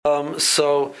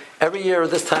So every year,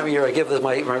 this time of year, I give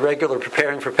my regular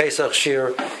preparing for Pesach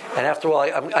shir, and after a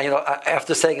while,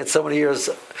 after saying it so many years,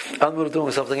 I'm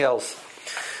doing something else.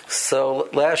 So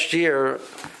last year,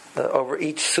 over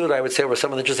each suit, I would say were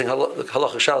some of the interesting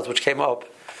halachic shalos which came up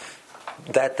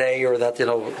that day or that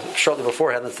shortly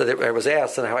beforehand. That I was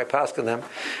asked and how I passed on them,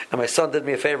 and my son did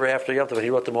me a favor after Yom Tov, and he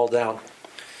wrote them all down.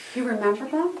 You remember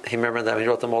them? He remembered them. He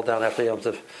wrote them all down after Yom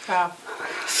Tov. Wow.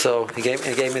 So he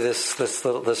gave me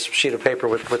this sheet of paper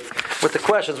with the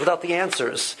questions without the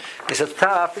answers. He said,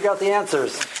 "Ta, figure out the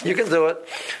answers. You can do it."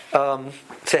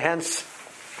 So hence,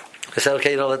 I said,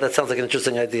 "Okay, that sounds like an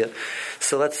interesting idea."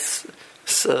 So let's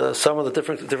some of the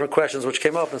different questions which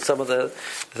came up and some of the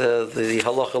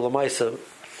halacha l'maisa.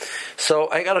 So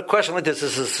I got a question like this.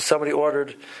 This is somebody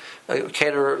ordered a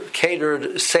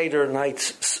catered Seder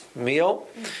night meal,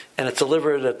 and it's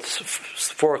delivered at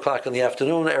 4:00 in the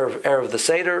afternoon, erev the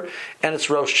Seder, and it's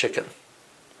roast chicken.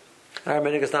 Our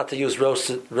minhag is not to use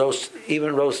roast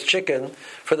chicken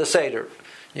for the Seder.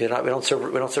 We don't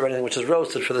serve anything which is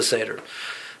roasted for the Seder.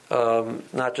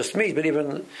 Not just meat, but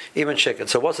even chicken.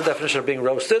 So what's the definition of being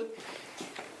roasted?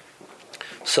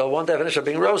 So one definition of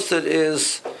being roasted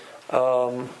is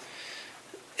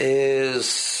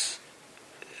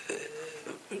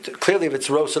clearly if it's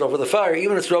roasted over the fire,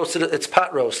 even if it's roasted, it's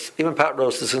pot roast. Even pot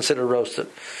roast is considered roasted.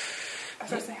 I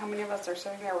was going to say, how many of us are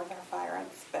sitting there with our fire and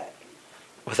spit?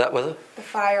 With the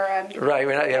fire and right.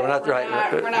 We're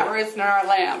not roasting our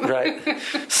lamb. Right.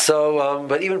 So,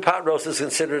 but even pot roast is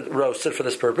considered roasted for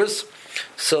this purpose.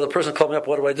 So the person called me up.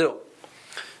 What do I do?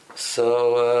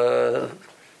 So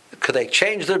could they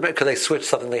change could they switch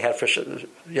something they had for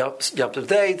Yom Tov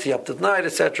day to Yom Tov night,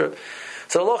 etc.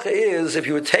 So the halacha is if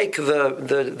you would take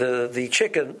the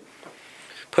chicken,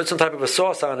 put some type of a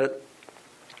sauce on it,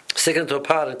 stick it into a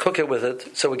pot and cook it with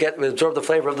it, so we absorb the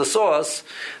flavor of the sauce,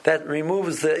 that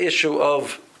removes the issue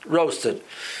of roasted.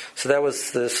 So that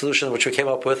was the solution which we came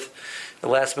up with, the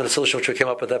last minute solution which we came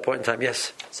up with at that point in time,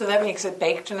 yes. So that makes it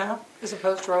baked now, as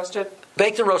opposed to roasted?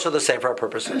 Baked and roasted are the same for our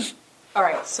purposes. All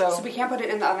right, so we can't put it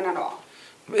in the oven at all?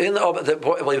 In the oven, you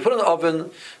put it in the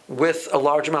oven with a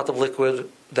large amount of liquid.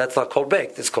 That's not called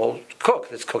baked. It's called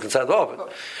cooked. It's cooked inside the oven,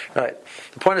 right?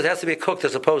 The point is, it has to be cooked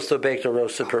as opposed to a baked or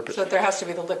roasted purpose. So there has to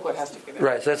be the liquid has to be there,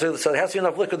 right? So there has to be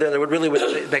enough liquid there that would really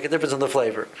make a difference in the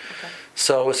flavor. Okay.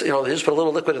 So you just put a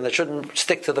little liquid in that shouldn't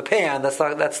stick to the pan.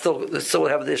 That still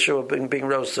would have the issue of being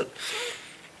roasted.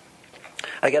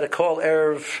 I get a call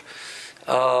erev.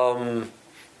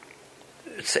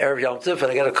 It's erev Yom Tov,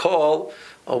 and I get a call.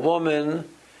 A woman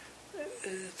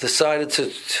decided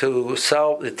to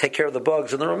take care of the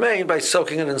bugs in the romaine by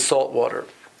soaking it in salt water.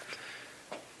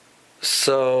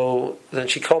 So then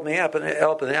she called me up and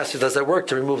asked me, does that work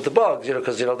to remove the bugs?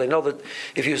 Because they know that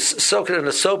if you soak it in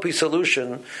a soapy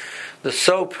solution,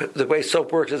 the way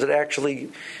soap works is it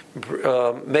actually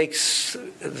makes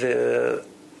the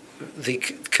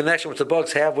connection which the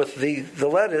bugs have with the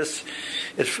lettuce,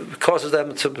 it causes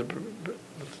them to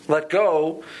let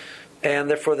go.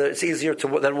 And therefore, it's easier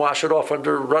to then wash it off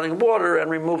under running water and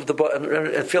remove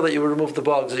and feel that you remove the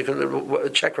bugs. And you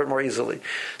can check for it more easily.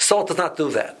 Salt does not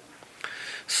do that.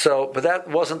 So, but that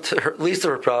wasn't least of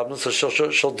her problem. So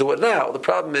she'll do it now. The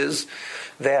problem is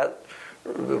that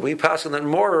we pass on that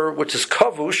mortar, which is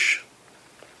kavush,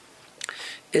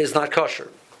 is not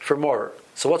kosher for mortar.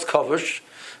 So what's kavush?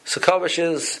 So kavush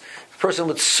is a person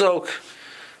would soak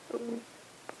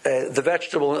the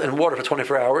vegetable in water for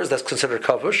 24 hours. That's considered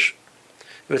kavush.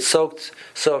 If it's soaked,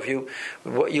 so if you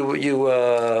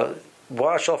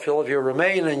wash off all of your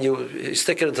romaine and you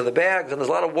stick it into the bags, and there's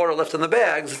a lot of water left in the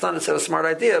bags, it's not necessarily a smart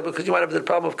idea because you might have the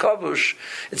problem of kavush.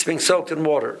 It's being soaked in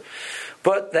water.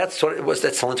 But that's what it was.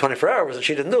 That's only 24 hours, and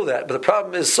she didn't know that. But the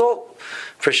problem is salt.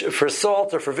 For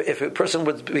salt, or if a person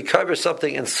would recover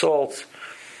something in salt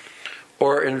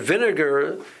or in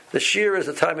vinegar, the shear is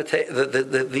the time it takes.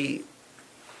 The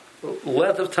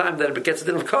length of time that it gets a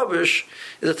din of kavush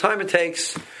is the time it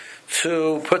takes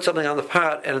to put something on the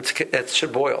pot and it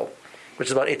should boil, which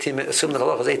is about 18 minutes. Assume that the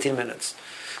halacha is 18 minutes.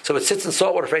 So it sits in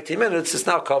salt water for 18 minutes, it's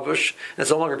now kavush, and it's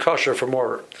no longer kosher for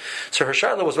mortar. So her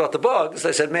shayla was about the bugs.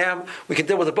 I said, ma'am, we can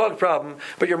deal with the bug problem,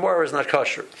 but your mortar is not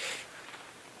kosher.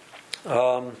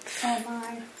 Oh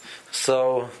my.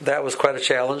 So that was quite a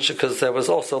challenge, because there was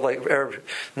also now you're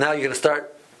going to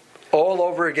start all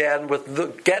over again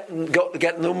with get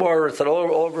new mortar and start all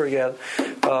over again.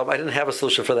 I didn't have a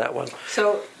solution for that one.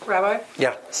 So, Rabbi?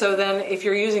 Yeah. So then if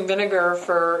you're using vinegar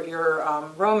for your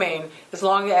romaine, as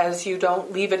long as you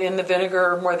don't leave it in the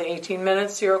vinegar more than 18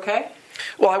 minutes, you're okay?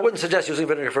 Well, I wouldn't suggest using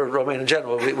vinegar for romaine in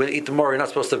general. We eat the more, you're not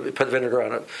supposed to put vinegar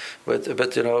on it. But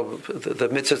the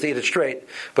mitzvah is to eat it straight.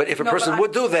 But if a person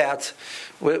would do that,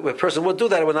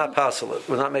 it would not possible. It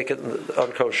would not make it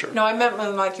unkosher. No, I meant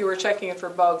when like you were checking it for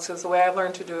bugs, because the way I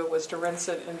learned to do it was to rinse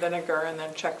it in vinegar and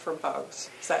then check for bugs.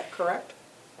 Is that correct?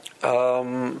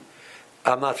 I'm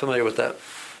not familiar with that.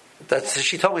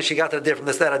 She told me she got that idea from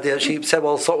that idea. She said,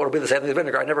 "Well, salt water will be the same thing as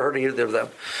vinegar." I never heard of either of them.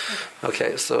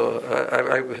 Okay, so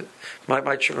my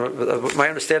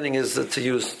understanding is that to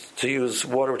use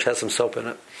water which has some soap in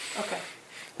it. Okay.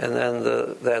 And then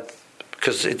that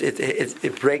because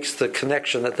it breaks the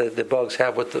connection that the bugs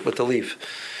have with the leaf,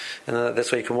 and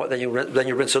that's why you can then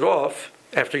you rinse it off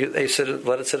after you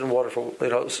let it sit in water for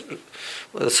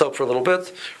the soap for a little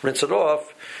bit, rinse it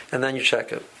off, and then you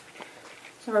check it.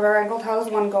 So, Rabbi Reingold, how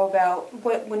does one go about,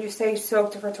 when you say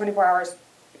soaked for 24 hours,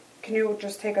 can you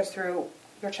just take us through,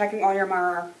 you're checking all your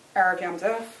Erev Yom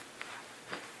Tov?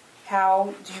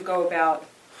 How do you go about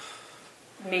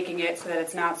making it so that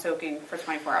it's not soaking for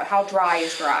 24 hours? How dry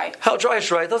is dry? How dry is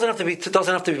dry? It doesn't have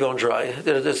to be bone dry.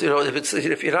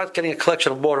 If you're not getting a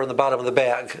collection of water in the bottom of the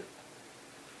bag,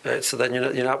 right, so then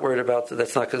you're not worried about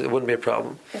that's not because it wouldn't be a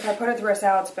problem. If I put it through a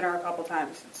salad spinner a couple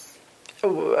times, you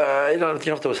don't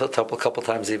have to a couple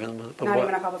times even. Not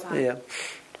even a couple times. Yeah.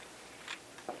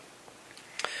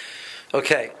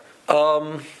 Okay.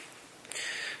 A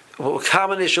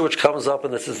common issue which comes up,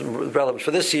 and this is relevant for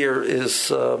this year, is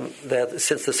that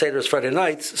since the Seder is Friday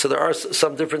night, so there are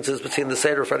some differences between the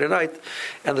Seder Friday night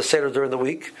and the Seder during the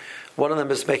week. One of them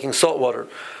is making salt water.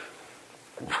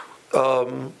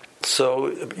 So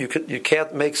you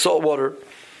can't make salt water.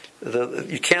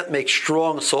 You can't make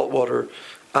strong salt water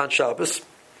on Shabbos.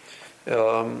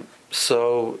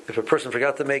 So if a person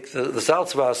forgot to make the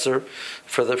Salzwasser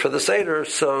for the Seder,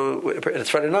 so it's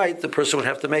Friday night, the person would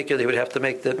have to make it. He would have to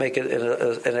make it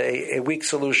in a weak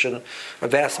solution.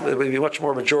 It would be much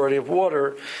more majority of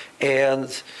water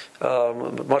and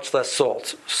much less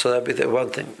salt. So that'd be the one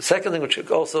thing. The second thing, which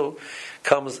also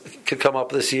could come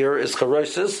up this year, is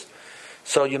charosis.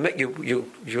 So you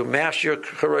mash your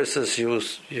charosis,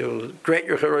 you grate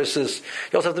your charosis.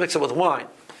 You also have to mix it with wine.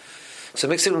 So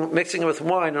mixing it with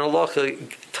wine and halacha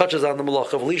touches on the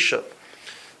malacha of lisha.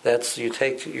 That's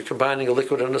you're combining a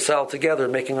liquid and a salt together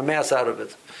and making a mass out of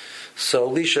it. So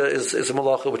lisha is a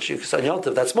malacha which you can on Yom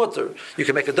Tov. That's mutter. You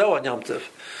can make a dough on Yom Tov,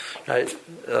 right?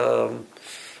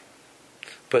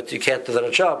 But you can't do that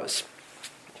on Shabbos.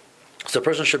 So a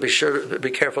person should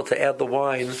be careful to add the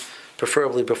wine,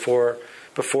 preferably before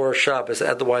Shabbos.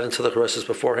 Add the wine into the charosis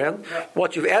beforehand.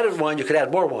 Once you've added wine, you could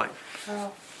add more wine.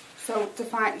 Oh.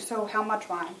 So how much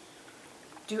wine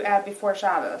do you add before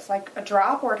Shabbos? Like a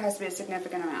drop, or it has to be a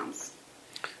significant amount?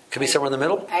 Could be somewhere in the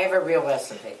middle. I have a real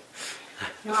recipe.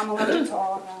 No, I'm allergic to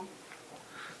all of them.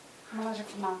 I'm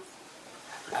allergic to nuts.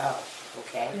 Oh,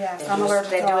 okay. Yes, I'm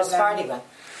allergic to all of them. Sfardi one.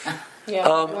 Yeah,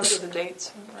 going through the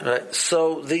dates. Right.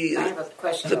 So I have a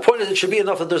question. the point is, it should be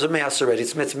enough that there's a mass already.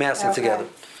 It's massing together.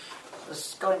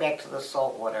 Going back to the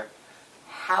salt water,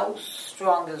 how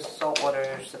strong is salt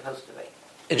water supposed to be?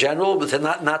 In general, but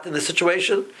not in this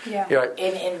situation. Yeah. You're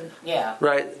right. Yeah.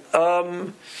 Right.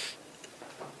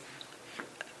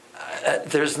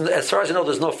 There's, as far as I know,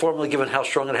 there's no formula given how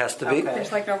strong it has to be. Okay.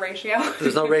 There's like no ratio.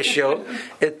 There's no ratio.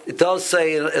 It does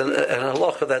say in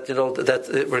halacha that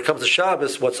when it comes to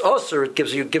Shabbos, what's osir, it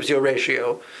gives you a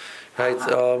ratio, right?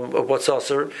 Of what's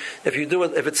osir. If you do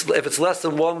it, if it's less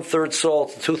than 1/3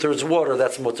 salt, 2/3 water,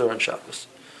 that's mutter on Shabbos.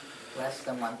 Less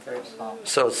than 1/3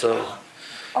 salt. So.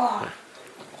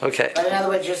 Okay. But in other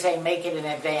words, you're saying make it in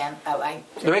advance.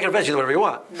 You make it in advance, you do whatever you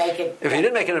want. Make it. If you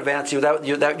didn't make it in advance,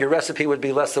 your recipe would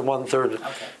be less than 1/3.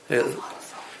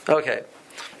 Okay.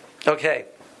 Okay.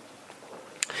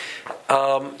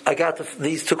 I got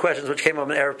these two questions which came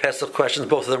up in Erev Pesach questions.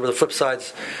 Both of them were the flip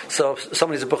sides. So if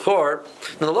somebody's a Bechor.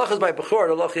 Now the halacha is by Bechor.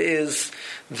 The halacha is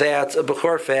that a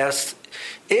Bechor fast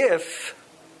if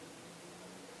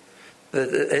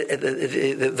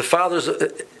the father's,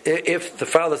 if the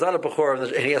father's not a Bechor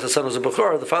and he has a son who's a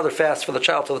Bechor, the father fasts for the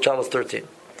child till the child is 13.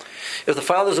 If the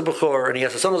father's a Bechor and he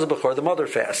has a son who's a Bechor, the mother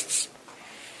fasts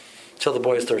till the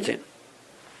boy is 13.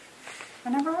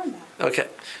 I never heard that. Okay.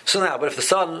 So now, but if the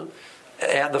son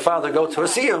and the father go to a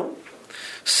siyum,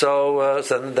 so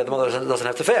then the mother doesn't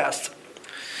have to fast.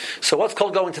 So what's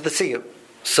called going to the siyum?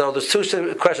 So there's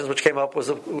two questions which came up.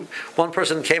 One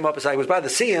person came up and said, I was by the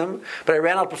siyum, but I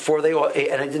ran out before they ate,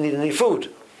 and I didn't eat any food.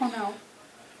 Oh no.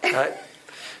 Right?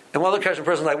 And one other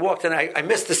person, I walked in, I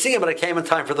missed the siyum, but I came in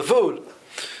time for the food.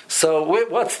 So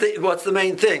what's the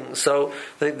main thing? So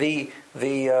the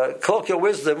colloquial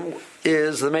wisdom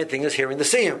is the main thing is hearing the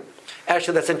siyum.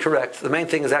 Actually, that's incorrect. The main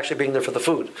thing is actually being there for the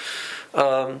food.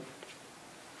 The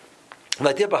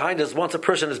idea behind it is once a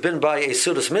person has been by a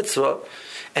Sudas mitzvah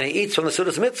and he eats from the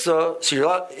Sudas mitzvah, so you're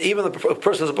not, even the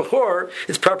person is a Bechor,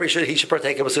 it's proper he should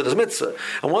partake of a Sudas mitzvah.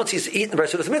 And once he's eaten by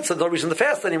Sudas mitzvah, there's no reason to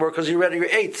fast anymore because you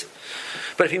ate.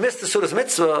 But if he missed the Sudas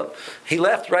mitzvah, he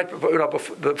left right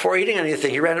before eating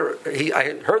anything. I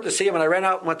heard the siyum and I ran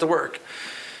out and went to work.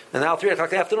 And now 3 o'clock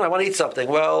in the afternoon, I want to eat something.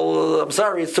 Well, I'm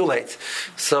sorry, it's too late.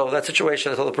 So that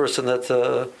situation, I told the person that...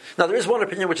 now, there is one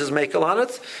opinion which is makel on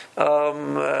it,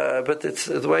 but it's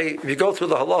the way... If you go through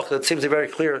the halacha, it seems very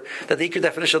clear that the ikar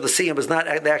definition of the siyum is not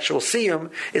the actual siyum,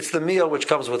 it's the meal which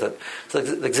comes with it. So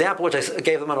the example which I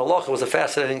gave them on halacha was a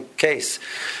fascinating case.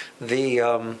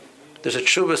 There's a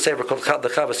tshuva sefer called the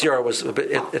Chavas Yor. Was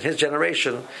in his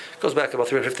generation, it goes back about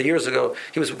 350 years ago.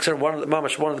 He was considered one of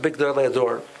the big Dorlei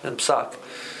Ador in Psak.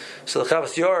 So the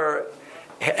Chavas Yor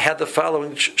had the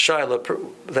following shaila: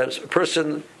 that a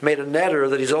person made a neder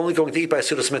that he's only going to eat by a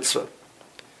Sudas mitzvah.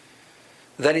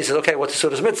 Then he said, "Okay, what's a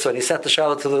Sudas mitzvah?" And he sent the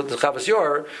shaila to the Chavas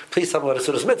Yor. Please tell me what a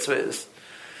Sudas mitzvah is.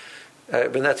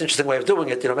 But that's an interesting way of doing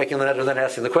it, making the neder and then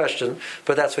asking the question.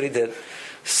 But that's what he did.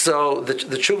 So the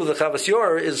tshuva of the Chavas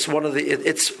Yor is one of the.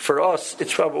 It's for us.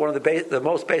 It's probably one of the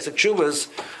most basic tshuvas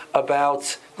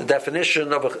about the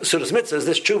definition of a Sudas mitzvah. Is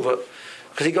this tshuva?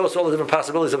 Because he goes to all the different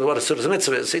possibilities of what a Sudas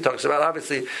mitzvah is. He talks about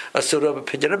obviously a Suda of a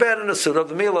Pidyon Ben and a Suda of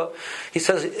the Milah. He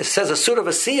says a Suda of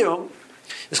a Siyum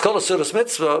is called a Sudas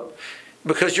mitzvah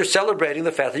because you're celebrating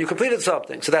the fact that you completed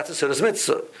something. So that's a Sudas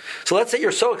mitzvah. So let's say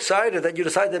you're so excited that you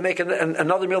decide to make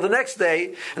another meal the next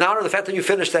day in honor of the fact that you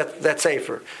finished that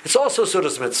sefer. It's also a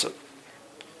Sudas mitzvah.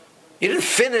 You didn't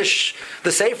finish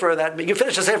the sefer you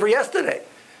finished the sefer yesterday.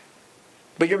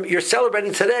 But you're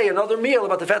celebrating today another meal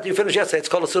about the fact that you finished yesterday. It's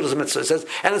called a Sudas mitzvah. It says,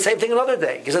 and the same thing another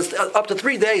day. He says up to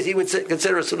 3 days he would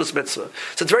consider a Sudas mitzvah.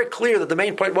 So it's very clear that the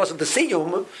main point wasn't the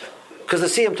siyum, because the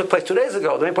siyum took place 2 days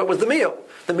ago. The main point was the meal.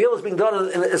 The meal is being done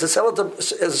as a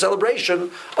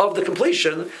celebration of the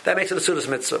completion. That makes it a Sudas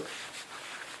mitzvah.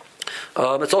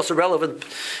 It's also relevant,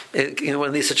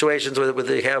 in these situations where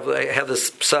they have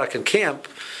this psak in camp.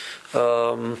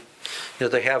 They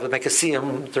make a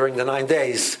siyum during the 9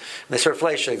 days, and they serve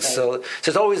fleishigs. So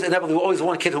there's always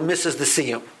one kid who misses the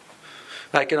siyum.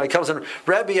 He comes in,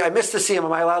 Rebbe, I missed the siyum.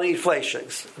 Am I allowed to eat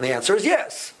fleishigs? And the answer is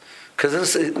yes,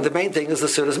 because the main thing is the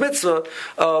Sudas mitzvah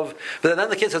of. But then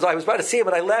the kid says, I was by the siyum,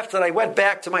 but I left and I went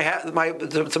back to my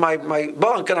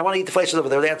bunk, and I want to eat the fleishigs over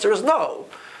there. The answer is no.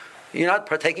 You're not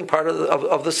partaking part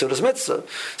of the Sudas mitzvah.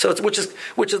 So which is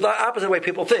the opposite way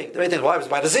people think. They think, well, I was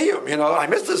by the siyum, I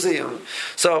missed the siyum.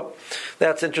 So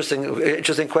that's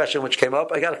interesting question which came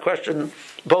up. I got a question,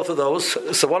 both of those.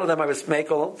 So one of them I was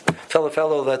tell the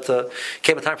fellow that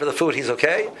came a time for the food, he's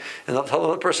okay. And I'll tell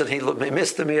another person he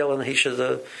missed the meal and he should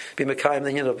be mekayim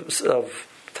the of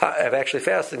actually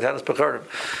fasting. Tanis Bechorim.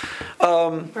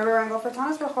 Rabbi Rangel, for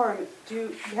Tanis Bechorim, do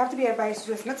you have to be by a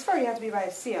Sudas mitzvah or you have to be by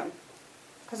a siyum?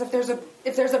 Because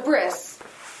if there's a bris,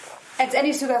 it's any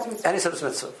Sudas mitzvah. Any Sudas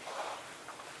mitzvah.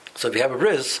 So if you have a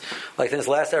bris, like in this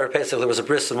last Erev Pesach, there was a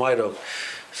bris in White Oak.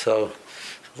 So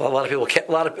a lot of people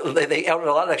they ordered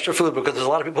a lot of extra food because there's a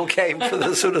lot of people who came for the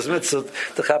Sudas mitzvah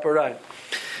to Chaparayim.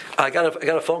 I got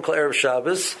a phone call Erev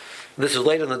Shabbos. This was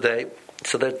late in the day,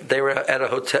 so that they were at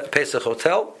a Pesach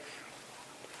hotel,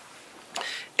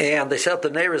 and they set up the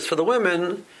neighbors for the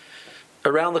women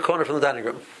around the corner from the dining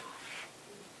room.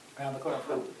 Around the corner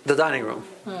from the dining room.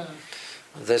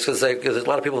 Because there's a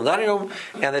lot of people in the dining room,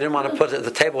 and they didn't want to put it at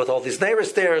the table with all these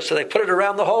neighbors there, so they put it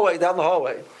around the hallway, down the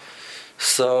hallway.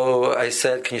 So I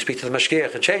said, "Can you speak to the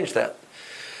mashgiach and change that?"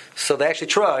 So they actually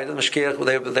tried. The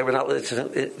mashgiach, they were not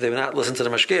listening to the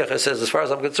mashgiach. I said, "As far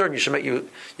as I'm concerned, you should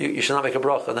not make a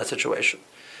bracha in that situation.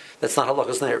 That's not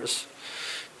halachas neiros.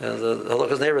 The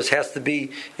halachas neiros has to be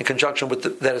in conjunction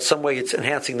with that. In some way, it's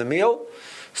enhancing the meal."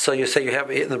 So you say you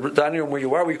have in the dining room where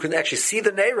you can actually see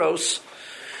the neiros.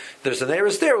 There's the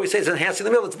neiros there. We say it's enhancing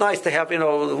the meal. It's nice to have the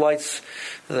lights.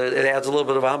 It adds a little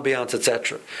bit of ambiance,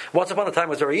 etc. Once upon a time, it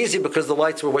was very easy because the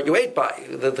lights were what you ate by.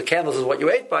 The candles is what you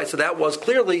ate by. So that was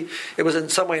clearly it was in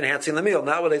some way enhancing the meal.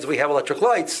 Nowadays we have electric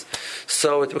lights,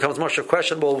 so it becomes much of a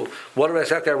question. Well, what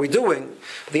exactly are we doing?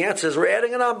 The answer is we're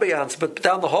adding an ambiance, but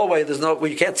down the hallway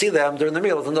you can't see them during the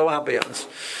meal. There's no ambiance.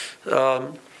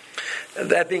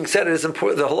 That being said, it is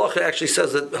important. The halacha actually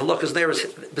says that halakha's neighbors,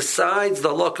 besides the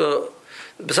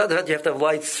fact you have to have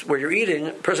lights where you're eating,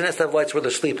 a person has to have lights where they're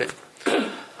sleeping,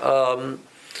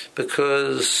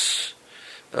 because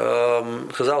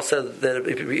Chazal said that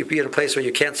if you're in a place where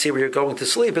you can't see where you're going to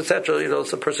sleep, etc.,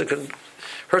 so a person can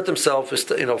hurt themselves,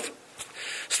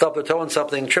 stub their toe on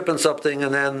something, trip on something,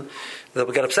 and then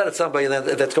they'll get upset at somebody, and then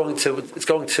it's going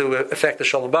to affect the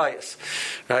shalom bayis,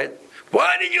 right?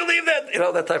 Why did you leave that?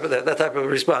 That type of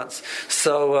response.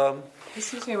 So.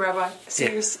 Excuse me, Rabbi. So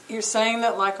Yeah. you're saying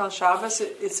that, like on Shabbos,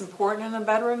 it's important in the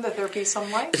bedroom that there be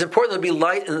some light? It's important to be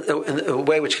light in a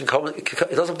way which can come. It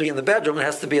doesn't have to be in the bedroom. It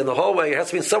has to be in the hallway. It has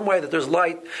to be in some way that there's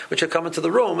light which can come into the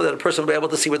room, and that a person will be able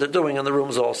to see what they're doing in the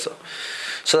rooms also.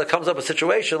 So that comes up a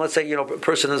situation. Let's say a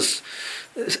person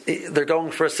they're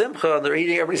going for a simcha and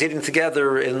everybody's eating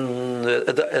together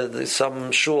in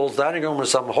some shul's dining room or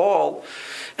some hall,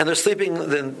 and they're sleeping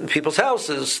in people's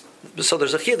houses. So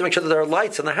there's a chiyuv to make sure that there are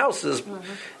lights in the houses,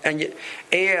 and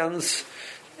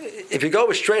if you go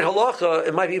with straight halacha,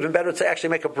 it might be even better to actually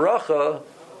make a bracha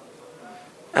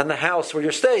in the house where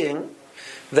you're staying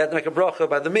than to make a bracha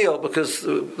by the meal, because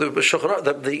the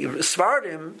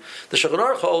Svardim, the Shulchan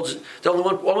Aruch holds that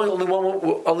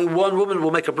only one woman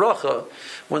will make a bracha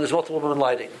when there's multiple women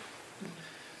lighting,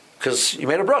 because you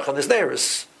made a bracha on this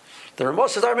neighbors. The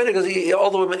Ramos says because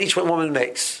each one woman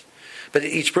makes. But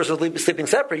each person is sleeping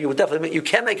separate. You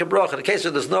can make a bracha. In the case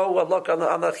where there's no halacha on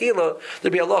the achila,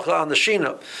 there'd be a halacha on the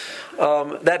shina.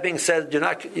 That being said, you're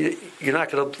not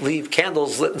going to leave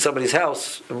candles lit in somebody's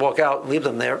house and walk out and leave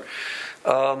them there.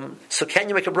 So can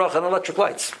you make a bracha on electric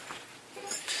lights?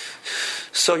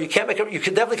 So you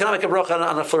definitely cannot make a bracha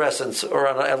on a fluorescent or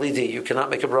on an LED. You cannot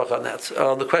make a bracha on that.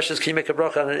 The question is, can you make a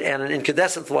bracha on an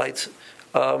incandescent light?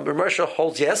 Ramersha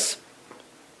holds yes.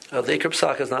 The Iker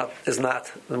Psak is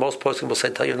not. The most poskim will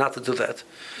tell you not to do that.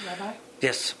 Rabbi?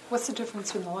 Yes. What's the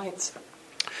difference in the lights?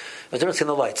 The difference in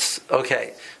the lights.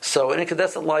 Okay. So an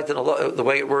incandescent light, the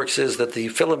way it works is that the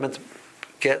filament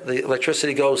the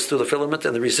electricity goes through the filament,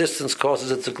 and the resistance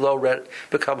causes it to glow red,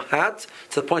 become hot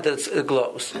to the point that it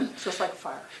glows. So it's like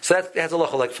fire. So that has a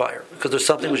halacha like fire, because there's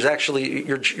something which is actually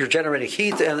you're generating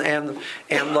heat and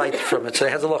light from it. So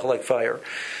it has a halacha like fire.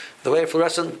 The way a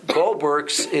fluorescent bulb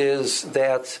works is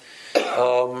that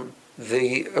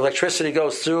the electricity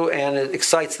goes through and it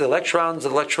excites the electrons.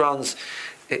 The electrons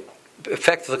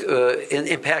affect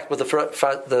impact with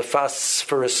the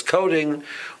phosphorus coating,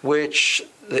 which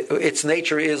its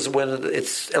nature is when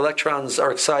its electrons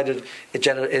are excited,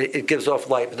 it gives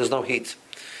off light, but there's no heat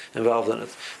involved in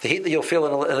it. The heat that you'll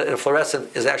feel in a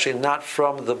fluorescent is actually not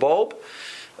from the bulb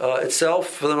itself.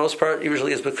 For the most part,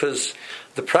 usually is because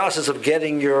the process of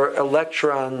getting your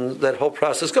electron, that whole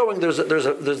process going, there's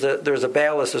a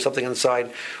ballast or something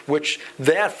inside, which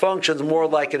that functions more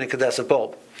like an incandescent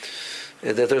bulb.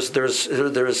 There's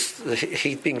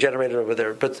heat being generated over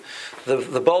there, but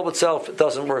the bulb itself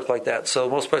doesn't work like that. So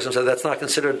most persons say that's not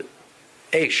considered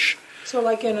aish. So,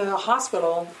 like in a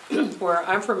hospital, where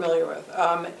I'm familiar with,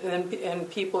 and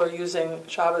people are using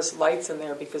Shabbos lights in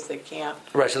there because they can't.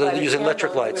 Right, so they're using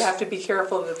electric lights. We have to be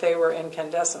careful that they were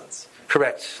incandescents.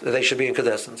 Correct. They should be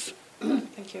incandescents.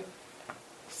 Thank you.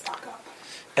 Stock up.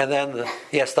 And then,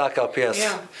 stock up, yes.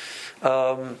 Yeah.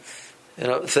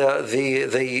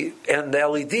 The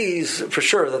LEDs for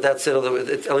sure that's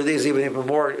LEDs even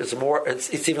more. It's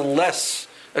even less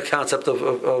a concept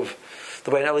of the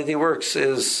way an LED works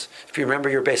is, if you remember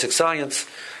your basic science.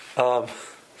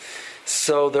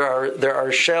 So there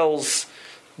are shells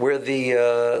where the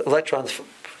electrons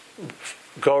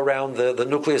go around the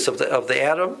nucleus of the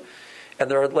atom, and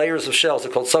there are layers of shells.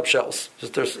 They're called subshells.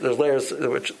 There's layers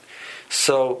which.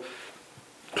 So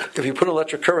if you put an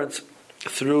electric current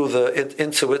through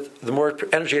into it, the more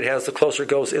energy it has, the closer it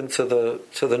goes into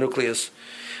the nucleus.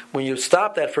 When you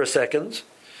stop that for a second,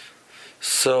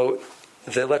 so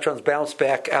the electrons bounce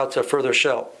back out to a further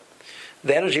shell.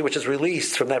 The energy which is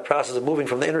released from that process of moving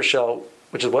from the inner shell,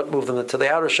 which is what moved them to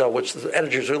the outer shell, which the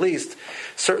energy is released,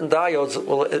 certain diodes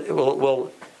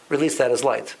will release that as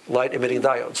light emitting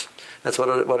diodes. That's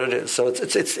what it is. So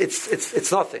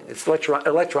it's nothing. It's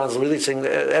electrons releasing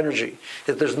energy.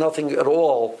 There's nothing at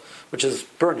all which is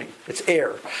burning. It's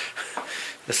air.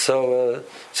 So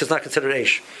it's not considered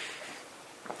aish.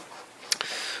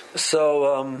 It's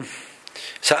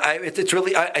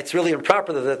really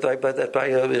improper that by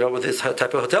with this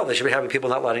type of hotel they should be having people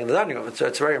not lighting in the dining room.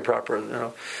 It's very improper.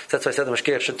 That's why I said the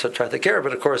mashgiach should try to take care of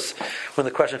it. Of course, when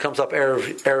the question comes up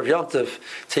erev Yom Tov,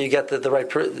 till you get the right,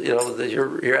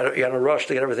 you're in a rush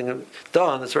to get everything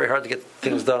done. It's very hard to get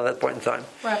things done at that point in time.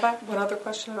 Rabbi, one other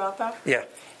question about that. Yeah.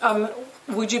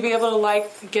 Would you be able to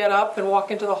get up and walk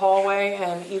into the hallway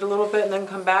and eat a little bit and then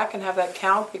come back and have that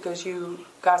count because you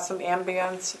got some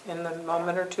ambience in the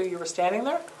moment or two you were standing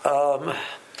there? I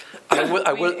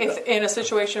would. If in a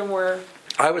situation where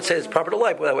I would say it's proper to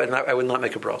light, but I would not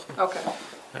make a bracha. Okay.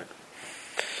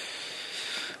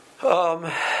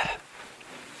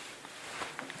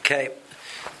 Okay.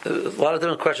 A lot of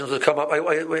different questions will come up. I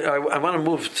want to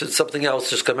move to something else,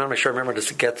 just because I want to make sure I remember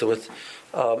to get to it.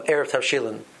 Erev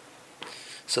Tavshilin.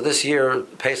 So this year,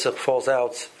 Pesach falls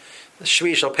out,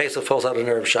 Shvi Shal Pesach falls out on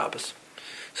Erev Shabbos.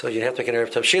 So you have to make an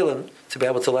Erev Tavshilin to be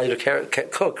able to allow you to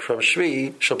cook from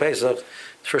Shvi Shal Pesach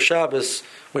for Shabbos,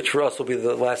 which for us will be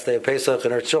the last day of Pesach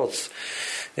and Eretz Shultz.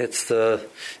 It's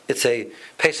a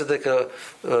Pesach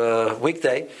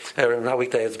weekday, or not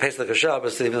weekday. It's a Pesach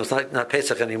Shabbos, even though it's not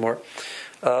Pesach anymore.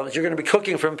 You're going to be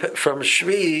cooking from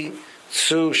Shvi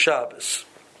to Shabbos.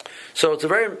 So it's a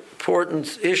very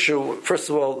important issue. First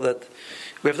of all, that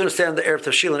we have to understand the Erev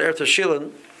Tavshilin. Erev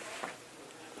Tavshilin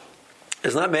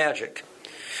is not magic.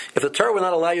 If the Torah will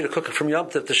not allow you to cook it from Yom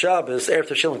Tov to Shabbos, Erev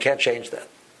Tavshilin can't change that.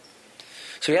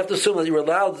 So you have to assume that you're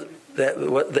allowed that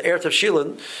the Erev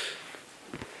Tavshilin,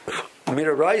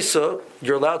 Midaraisa,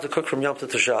 you're allowed to cook from Yom Tov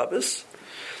to Shabbos.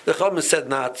 The Chachamim said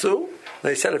not to.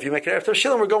 They said if you make an Erev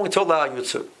Tavshilin, we're going to allow you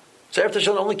to. So Erev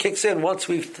Tavshilin only kicks in once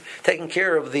we've taken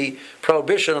care of the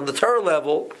prohibition on the Torah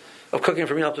level of cooking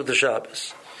from Yom Tov to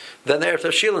Shabbos. Then the Erev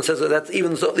Tavshilin says that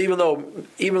even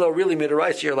though really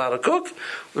Midaraisa you're allowed to cook,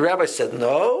 the rabbi said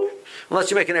no, unless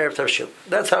you make an Erev Tavshilin.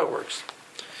 That's how it works.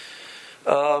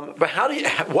 But how do you?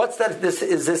 What's that?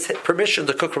 Is this permission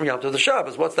to cook from Yom Tov to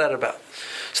Shabbos? What's that about?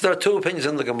 So there are two opinions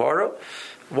in the Gemara.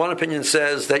 One opinion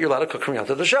says that you're allowed to cook from Yom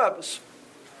Tov to Shabbos.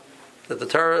 That the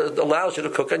Torah allows you to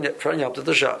cook from Yom Tov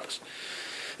to Shabbos.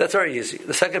 That's very easy.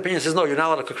 The second opinion says no, you're not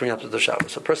allowed to cook from Yom Tov to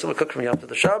Shabbos. A person would cook from Yom Tov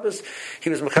to Shabbos. He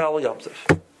was Mechal Yom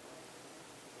Tov.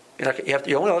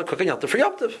 You're only allowed to cook on Yom Tov for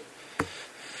Yom Tov.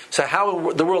 So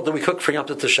how in the world do we cook for Yom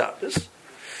Tov to Shabbos?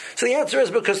 So the answer is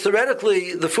because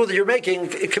theoretically the food that you're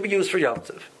making, it could be used for Yom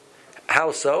Tov.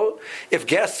 How so? If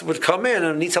guests would come in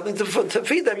and need something to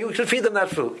feed them, you could feed them that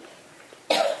food.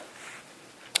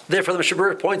 Therefore, the Mishnah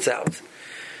Berurah points out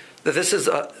that this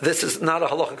is not a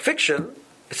halachic fiction;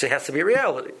 it has to be a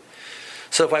reality.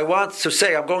 So if I want to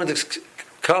say I'm going to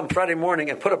come Friday morning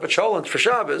and put up a cholent for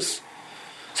Shabbos,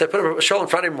 so I put up a cholent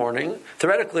Friday morning.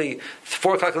 Theoretically,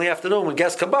 4 o'clock in the afternoon, when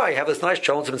guests come by, I have this nice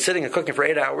cholent. I've been sitting and cooking for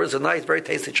 8 hours, a nice, very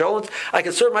tasty cholent. I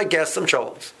can serve my guests some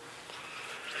cholents.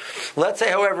 Let's say,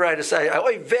 however, I decide,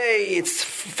 it's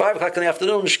 5 o'clock in the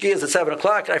afternoon, Shkia is at 7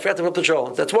 o'clock, and I forgot to put the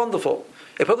cholent. That's wonderful.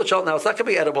 I put the cholent now, it's not going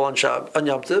to be edible on Yom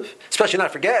Tov, especially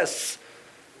not for guests.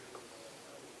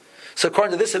 So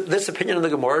according to this opinion of the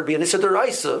Gemara, it'd be an Issa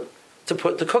D'Oraisa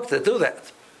to do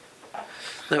that.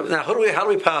 Now how do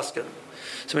we paskin?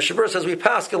 So Mishnah Berurah says we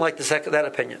paskin like that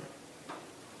opinion.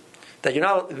 That you're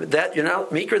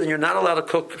not meeker, then you're not allowed to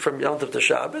cook from Yom Tov to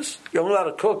Shabbos. You're only allowed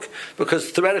to cook because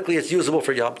theoretically it's usable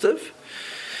for Yom Tov,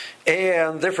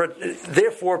 and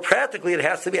therefore practically it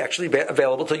has to be actually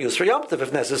available to use for Yom Tov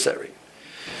if necessary.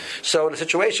 So in a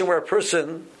situation where a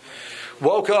person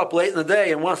woke up late in the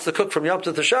day and wants to cook from Yom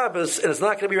Tov to Shabbos, and it's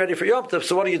not going to be ready for Yom Tov,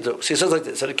 so what do you do? So he says like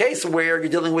this: in a case where you're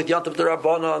dealing with Yom Tov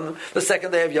D'Rabbanan, the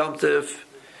second day of Yom Tov,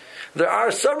 there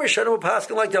are some Rishonim who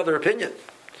paskin like the other opinion.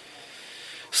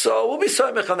 So we'll be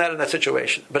soymich on that in that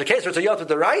situation. But in case where it's a Yom Tov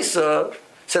D'Oraisa,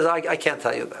 says I can't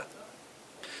tell you that.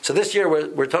 So this year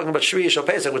we're talking about Shvi Shal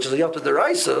Pesach, which is a Yom Tov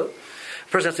D'Oraisa. A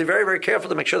person has to be very, very careful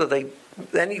to make sure that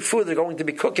any food they're going to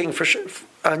be cooking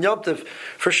on Yom Tov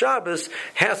for Shabbos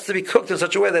has to be cooked in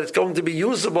such a way that it's going to be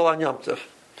usable on Yom Tov. It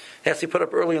has to be put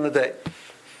up early in the day.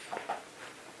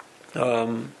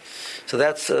 So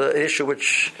that's an issue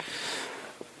which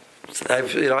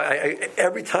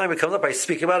every time it comes up, I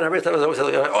speak about it. And every time I always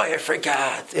say, I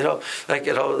forgot.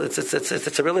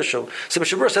 It's a real issue. So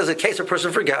Mishnah Berurah says, in case a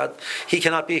person forgot, he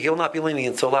will not be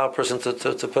lenient to allow a person to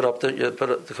cook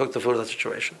the food in that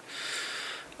situation.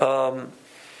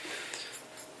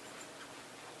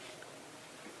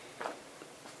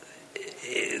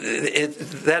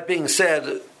 That being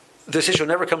said, this issue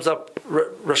never comes up.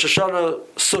 Rosh Hashanah,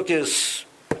 Sukkot,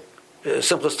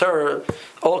 Simchas Torah,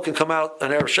 all can come out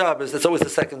on Erev Shabbos. It's always the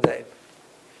second day.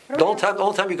 The only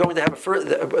time you're going to have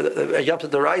a Yom Tov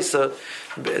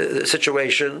D'Oraisa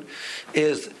situation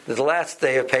is the last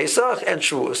day of Pesach and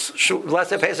Shavuos. Last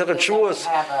day of Pesach and Shavuos.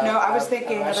 No, I was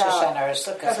thinking about Rosh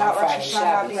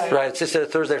Hashanah. Right, it's just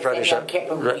Thursday, Friday,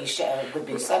 Shabbos. Would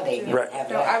be Sunday. Right.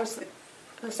 No,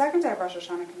 the second day of Rosh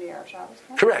Hashanah can be Erev Shabbos.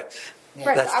 Correct. Yeah.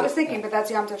 Right, I was thinking, but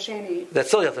that's Yom Tov Sheni. That's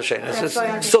still Yom Tov Sheni.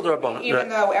 It's still the Rabbanon. Even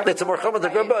though it's a more common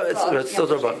than Rabbanon, it's still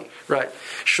the Rabbanon. Right.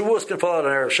 Shavuos can fall out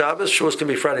on Erev Shabbos. Shavuos can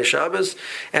be Friday Shabbos,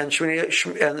 and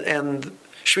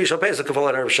Shvi Shal Pesach can fall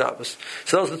out on Erev Shabbos.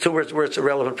 So those are the two where it's a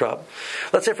relevant problem.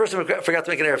 Let's say first I forgot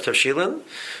to make an Erev Tavshilin.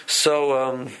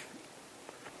 So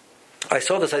I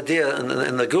saw this idea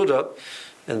in the Gouda.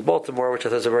 in Baltimore, which I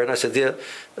thought was a very nice idea.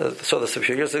 Saw this a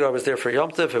few years ago. I was there for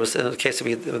Yom Tov. It was in the case of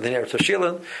the Erev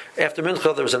Tashilin. After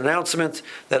Mincha, there was an announcement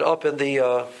that up in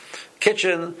the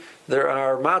kitchen there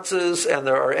are matzahs and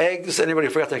there are eggs. Anybody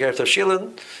who forgot to make Erev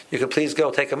Tashilin, you can please go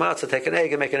take a matzah, take an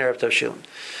egg, and make an Erev Tashilin.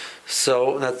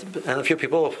 So, and a few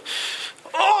people,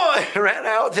 I ran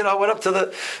out, went up to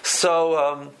the,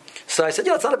 so I said,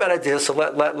 it's not a bad idea. So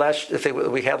last year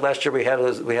we had an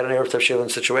Erev Tashilin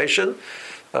situation.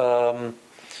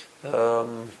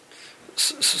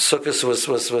 Sukkot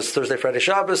was Thursday, Friday,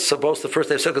 Shabbos. So both the first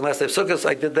day of Sukkot and last day of Sukkot,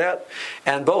 I did that.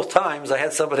 And both times I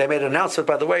made an announcement,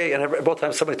 by the way, and both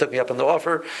times somebody took me up on the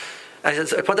offer. I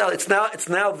pointed out it's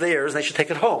now theirs, and they should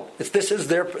take it home. This is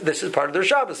part of their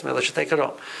Shabbos meal. They should take it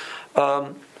home.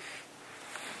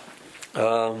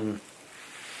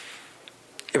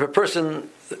 If a person,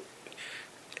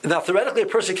 now theoretically, a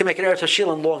person can make an Erev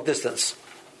Tashilin long distance.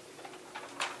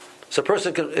 So a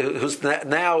person who's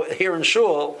now here in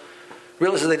shul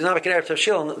realizes they did not make an Erev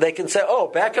Tashilin, they can say,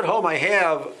 back at home I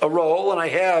have a roll and I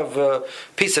have a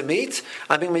piece of meat.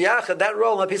 I'm being miyachad that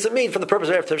roll and a piece of meat for the purpose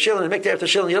of Erev Tashilin, and make the Erev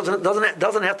Tashilin. It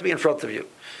doesn't have to be in front of you.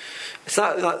 It's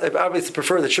not obviously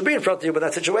preferred that it should be in front of you, but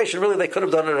that situation, really, they could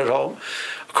have done it at home.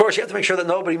 Of course, you have to make sure that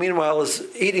nobody, meanwhile, is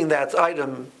eating that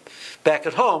item back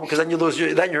at home, because then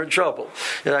then you're in trouble.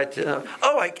 Right?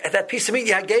 That piece of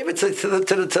meat, I gave it to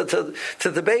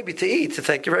the baby to eat.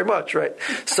 Thank you very much. Right?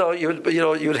 So you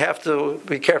would have to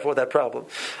be careful with that problem.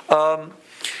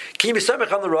 Can you be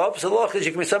samech on the Rav? So the law is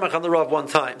you can be samech on the Rav one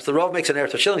time. So the Rav makes an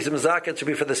Erev Tashilin, he's a mezakeh to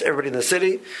be for this everybody in the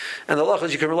city, and the law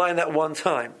is you can rely on that one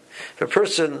time. If a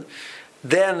person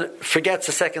then forgets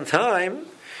a second time,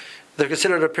 they're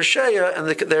considered a pesheya, and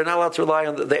they're not allowed to rely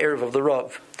on the Erev of the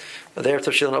Rav, the Erev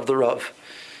Tashilin of the Rav.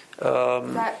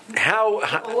 Ulam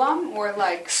or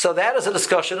like? So that is a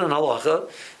discussion in halacha.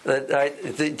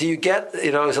 Do you get?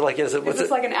 Is it like? Is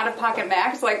this like an out-of-pocket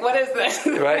max? Like, what is this?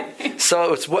 Right.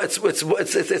 So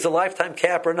it's a lifetime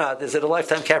cap or not? Is it a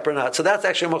lifetime cap or not? So that's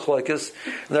actually a machlokes.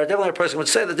 There are definitely a person would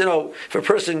say that if a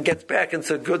person gets back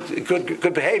into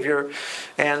good behavior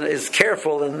and is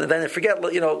careful, and then they forget.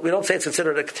 We don't say it's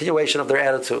considered a continuation of their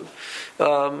attitude.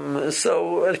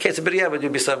 So in the case of b'diavad,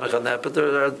 you'd be samech on that, but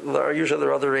there are usually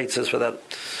other rates for that.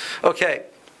 Okay.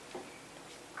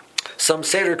 Some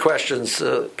Seder questions.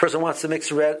 Person wants to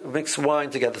mix wine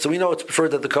together. So we know it's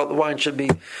preferred that the wine should be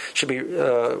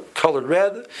colored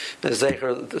red,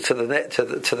 zecher to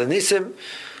the nisim.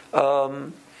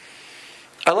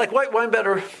 I like white wine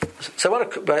better, so I'll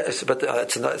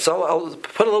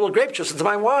put a little grape juice into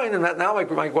my wine, and now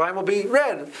my wine will be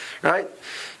red, right?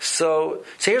 So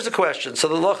here's the question. So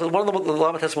one of the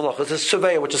Lamates Malachos is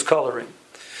surveya, which is coloring.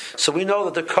 So we know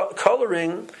that the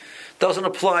coloring doesn't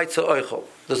apply to oichel.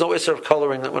 There's no issue of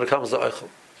coloring when it comes to oichel.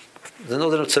 There's no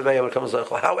tzevei when it comes to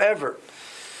oichel.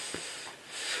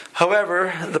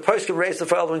 However, the post can raise the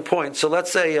following point. So let's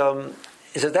say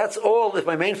he said that's all if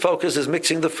my main focus is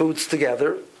mixing the foods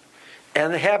together,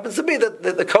 and it happens to be that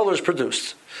the color is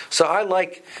produced. So I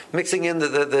like mixing in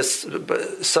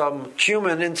some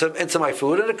cumin into my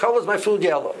food, and it colors my food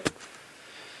yellow.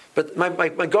 But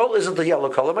my goal isn't the yellow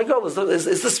color. My goal is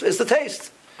the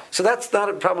taste. So that's not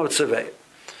a problem with survey.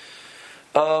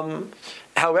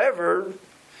 However,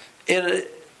 in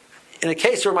a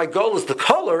case where my goal is the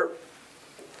color,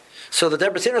 so the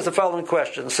Debrecen has the following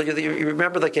question. So you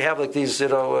remember that you have like these, they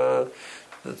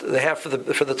have for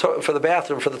the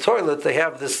bathroom, for the toilet, they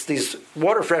have these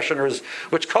water fresheners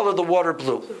which color the water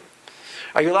blue.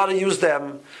 Are you allowed to use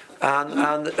them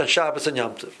on Shabbos and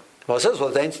Yom Tov? Well, it says,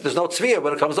 there's no tzviyah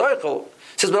when it comes to oichel.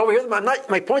 It says, but over here,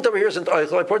 my point over here isn't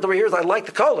oichel. My point over here is I like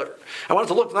the color. I want it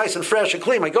to look nice and fresh and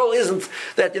clean. My goal isn't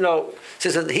that,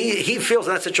 says that he feels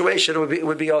in that situation it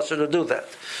would be also to do that.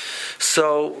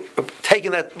 So, taking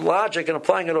that logic and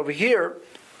applying it over here,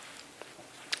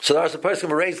 so there's the person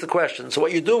who raised the question. So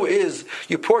what you do is,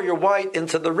 you pour your white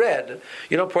into the red.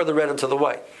 You don't pour the red into the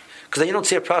white. Because then you don't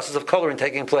see a process of coloring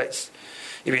taking place.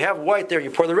 If you have white there, you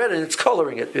pour the red in, it's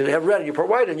coloring it. If you have red and you pour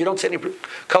white in, you don't see any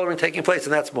coloring taking place,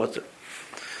 and that's mutter.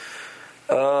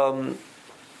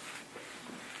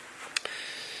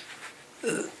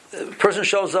 Person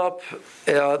shows up.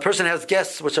 The person has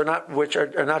guests which are not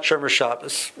Shomer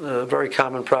Shabbos. A very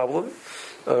common problem.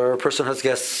 Or a person has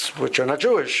guests which are not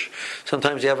Jewish.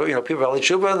 Sometimes you have people Bali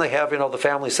Tshuva, and they have the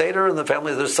family seder, and the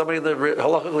family there's somebody that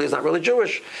halachically is not really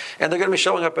Jewish, and they're going to be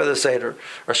showing up at the seder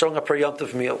or showing up for a Yom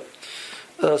Tov meal.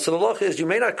 So the law is you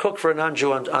may not cook for a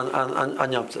non-Jew on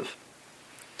Yom Tov.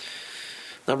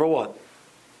 Number one,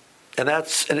 and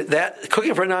that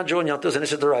cooking for a non-Jew on Yom Tov is an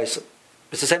issur d'oraisa.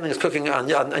 It's the same thing as cooking on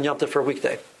Yom Tov for a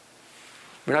weekday.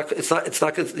 It's not.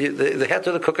 The head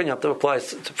to the cook on Yom Tov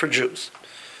applies for Jews.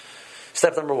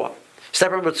 Step number 1.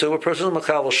 Step number 2: a person who's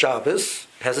Mechalel Shabbos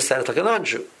has a status like a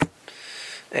non-Jew.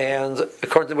 And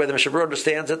according to the way the Mishnah Berurah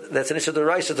understands it, that's an issue of the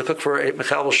Raisa to cook for a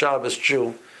Mechalel Shabbos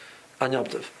Jew on Yom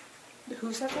Tov.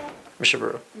 Who said that? Mishnah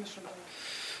Berurah.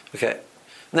 Okay.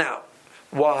 Now,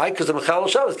 why? Because the Mechalel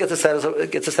Shabbos gets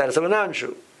the status of a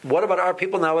non-Jew. What about our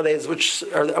people nowadays?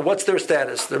 What's their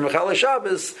status? They're Mechalel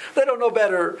Shabbos. They don't know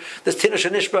better. This Tinush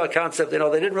and Nishba concept, they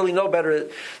didn't really know better.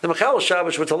 The Mechalel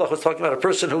Shabbos, which Allah was talking about, a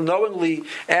person who knowingly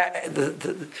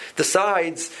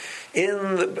decides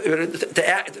to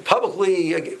act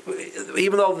publicly,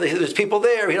 even though there's people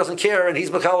there, he doesn't care, and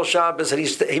he's Mechalel Shabbos, and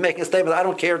he's making a statement, I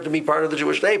don't care to be part of the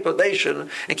Jewish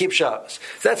nation and keep Shabbos.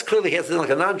 So that's clearly he has to do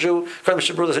like a non-Jew. According to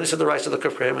Mishnah Berurah, there's an issue of the rights of the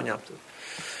cook for him and Yom Tov.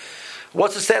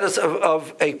 What's the status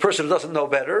of a person who doesn't know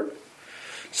better?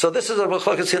 So this is a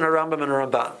machlokes in a Rambam and a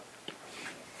Ramban.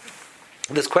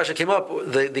 This question came up.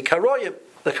 The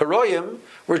Karoyim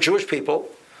were Jewish people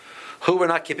who were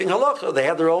not keeping halakha. They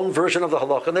had their own version of the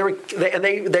halakha, and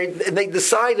they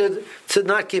decided to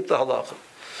not keep the halakha.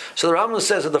 So the Rambam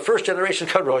says that the first generation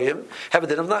Karoyim have a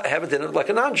din of like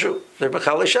a non-Jew. They're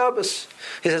Mechalel Shabbos.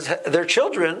 He says their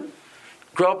children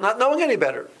grow up not knowing any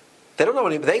better. They don't know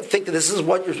any. They think that this is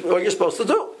what you're supposed to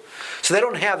do. So they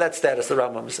don't have that status. The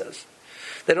Rambam says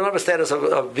they don't have a status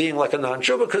of being like a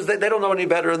non-Jew because they don't know any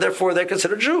better, and therefore they're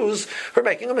considered Jews for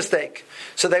making a mistake.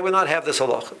 So they would not have this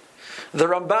halacha. The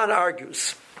Ramban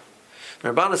argues.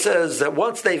 The Ramban says that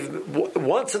once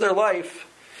in their life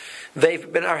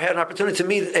they've had an opportunity to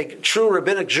meet a true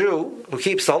rabbinic Jew who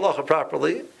keeps the halacha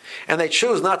properly, and they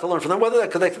choose not to learn from them, whether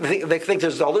because they think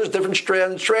there's different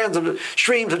streams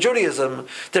of Judaism,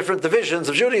 different divisions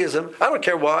of Judaism. I don't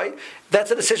care why.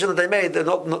 That's a decision that they made. They're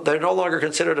no longer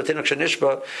considered a Tinuch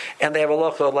Shenishba, and they have a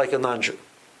halacha like a non-Jew.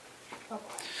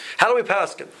 How do we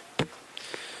paskin?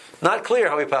 Not clear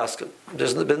how we paskin.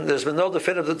 There's been no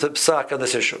definitive psak on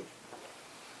this issue.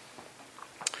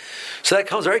 So that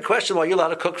comes very questionable. Are you allowed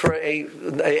to cook for a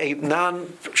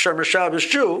non-Shomer Shabbos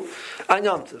Jew on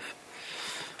Yom Tov?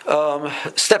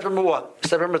 Step number 1.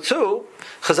 Step number 2,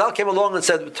 Chazal came along and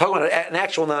said, talking about an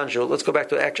actual non-Jew. Let's go back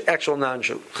to actual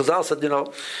non-Jew. Chazal said,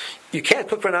 you can't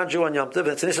cook for a non-Jew on Yom Tov, and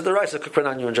it's an issue of the right to cook for a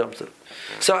non-Jew on Yom Tov.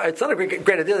 So it's not a great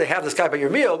idea to have this guy by your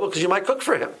meal because you might cook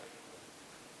for him.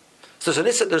 So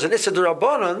there's an issa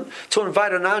d'Rabbanan to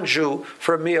invite a non-Jew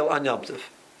for a meal on Yom Tov.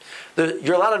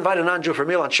 You're allowed to invite a non-Jew for a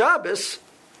meal on Shabbos,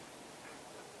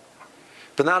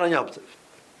 but not on Yom Tov.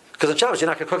 Because on Shabbos you're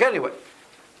not going to cook anyway.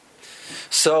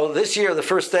 So this year the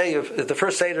first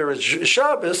Seder is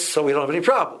Shabbos, so we don't have any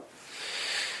problem.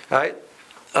 Right?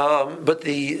 But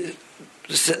the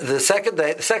second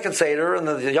day, the second Seder, and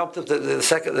the Yom Tov, the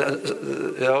second,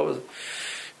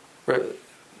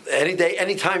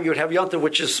 any time you would have Yom Tov,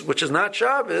 which is not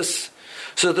Shabbos,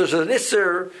 so there's an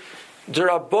Isser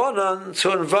d'Rabbanan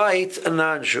to invite a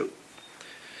non-Jew.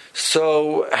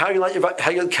 So how you invite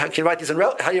these?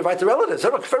 How you invite the relatives?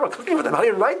 Everyone cooking for them. How do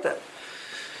you invite them?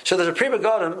 So there's a Prima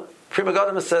Godim. Prima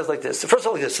Godim says like this. First of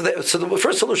all, like this. So the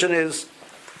first solution is.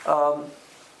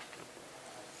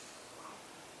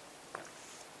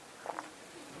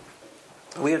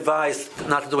 We advise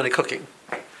not to do any cooking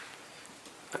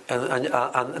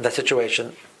on that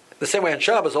situation. The same way on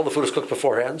Shabbos, all the food is cooked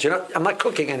beforehand. I'm not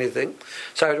cooking anything,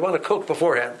 so I want to cook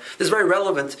beforehand. This is very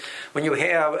relevant when you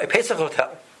have a Pesach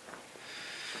hotel.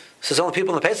 So some of the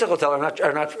people in the Pesach hotel are not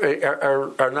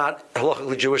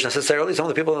halachically Jewish necessarily. Some of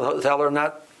the people in the hotel are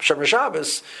not Shomer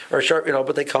Shabbos,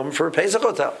 but they come for a Pesach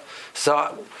hotel.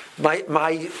 So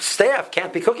my staff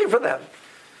can't be cooking for them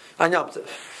on Yom Tov.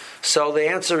 So the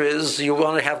answer is you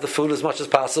want to have the food as much as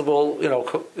possible,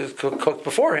 cooked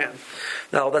beforehand.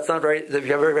 Now that's not very. If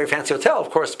you have a very, very fancy hotel,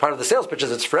 of course, part of the sales pitch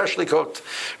is it's freshly cooked,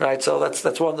 right? So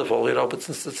that's wonderful, But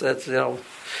since that's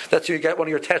where you get one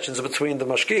of your tensions between the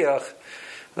mashgiach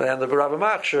and the Rav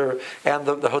Machshir and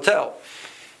the hotel.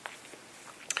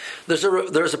 There's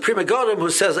a Prima Godim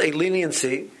who says a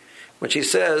leniency, which he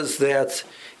says that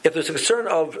if there's a concern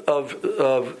of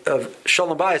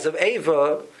shalom bayis, of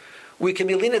Eva, we can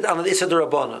be lenient on the Issa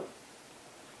d'Rabbanan.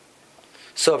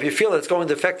 So if you feel that it's going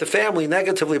to affect the family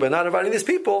negatively by not inviting these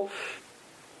people,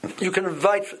 you can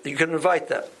invite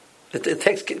them. It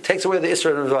takes away the Issa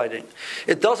of inviting.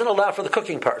 It doesn't allow for the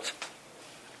cooking part.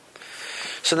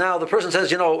 So now the person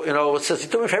says, it says,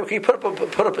 do me a favor, can you put up,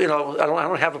 I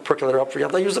don't have a percolator up for you.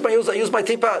 I use my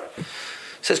teapot.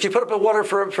 It says, can you put up a water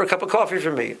for a cup of coffee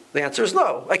for me? The answer is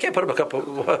no. I can't put up a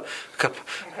cup.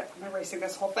 I'm erasing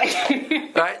this whole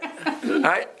thing.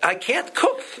 Right? I can't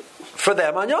cook for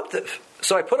them on Yom Tov.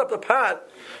 So I put up the pot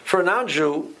for a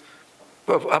non-Jew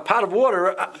a pot of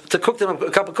water to cook them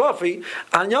a cup of coffee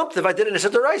on Yom Tov. I did it in a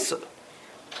D'oraisa.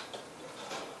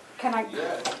 Can I?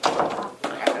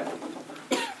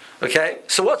 Okay,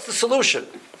 so what's the solution?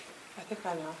 I think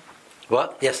I know.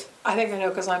 What? Yes. I think I know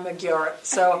because I'm a Giorit.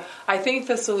 So I think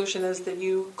the solution is that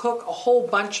you cook a whole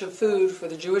bunch of food for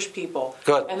the Jewish people.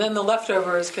 Good. And then the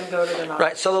leftovers can go to the non.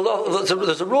 Right. So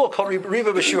there's a rule called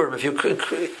Riva B'Shurim.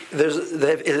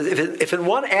 If in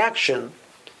one action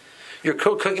you're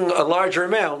cooking a larger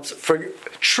amount for a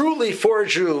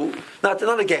Jew, not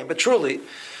a game, but truly,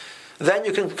 then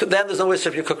there's no issue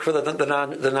if you cook for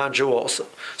the non-Jew also.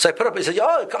 So I put up. He said,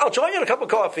 "Oh, I'll join you in a cup of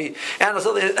coffee," and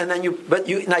then you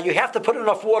have to put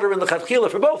enough water in the chatchila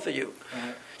for both of you.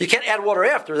 Right. You can't add water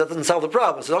after. That doesn't solve the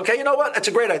problem. So okay, you know what? That's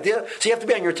a great idea. So you have to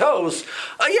be on your toes.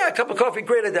 Yeah, a cup of coffee,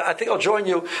 great idea. I think I'll join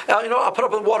you. I'll put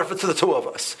up water for the two of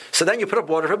us. So then you put up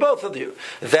water for both of you.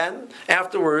 Then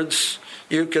afterwards,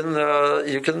 you can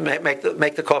make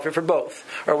the coffee for both,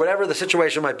 or whatever the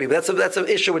situation might be. But that's an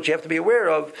issue which you have to be aware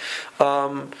of,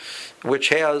 which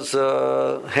has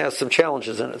some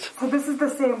challenges in it. So this is the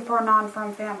same for a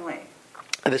non-frum family.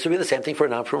 And this would be the same thing for a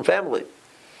non-frum family.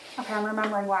 Okay, I'm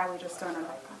remembering why we just don't invite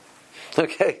them.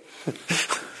 Okay.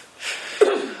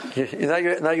 you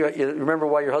remember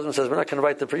why your husband says we're not going to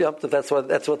invite the preemptive. That's what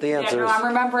the answer Yeah, no, is. I'm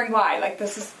remembering why. Like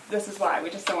this is why we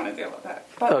just don't want to deal with it.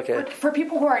 But okay. for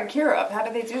people who are in Kiruv, how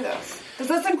do they do this? Does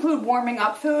this include warming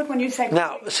up food when you say?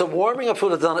 Now, so warming up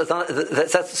food is done.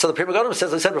 So the Pri Megadim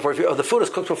says, as I said before, if the food is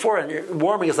cooked before and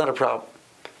warming is not a problem.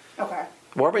 Okay.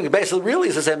 Warming basically really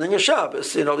is the same thing as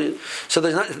Shabbos. So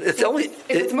there's not. It's only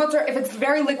if it's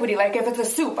very liquidy, like if it's a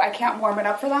soup, I can't warm it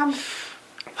up for them.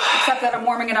 Except that I'm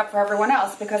warming it up for everyone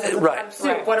else because it's a pot of soup.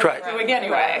 Right. What are we doing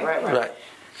anyway? Right.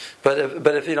 But if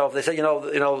they say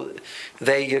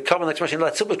they come in the next morning,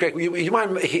 that soup was great. You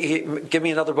mind give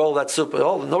me another bowl of that soup?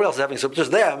 Oh, nobody else is having soup,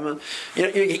 just them.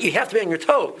 You have to be on your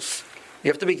toes.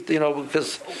 You have to be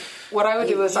because. What I would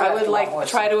do is I would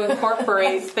try to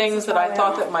incorporate things that I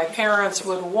thought that my parents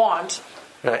would want.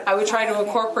 Right. I would try to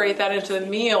incorporate that into the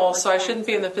meal, so I shouldn't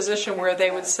be in the position where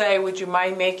they would say, "Would you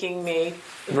mind making me?"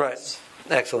 Right.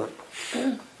 Excellent.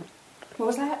 What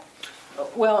was that?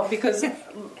 Well, because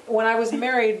when I was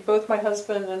married, both my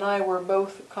husband and I were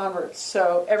both converts,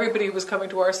 so everybody who was coming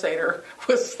to our Seder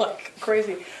was like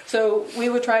crazy. So we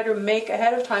would try to make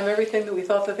ahead of time everything that we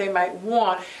thought that they might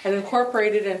want and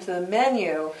incorporate it into the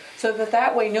menu, so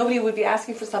that way nobody would be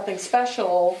asking for something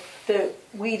special that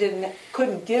we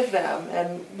couldn't give them,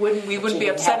 and we wouldn't be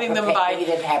upsetting them by we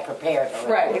didn't have prepared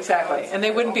already. Right, exactly, and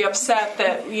they wouldn't be upset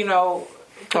that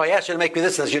Oh, I asked you to make me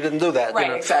this, and you didn't do that.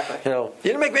 Right, exactly. You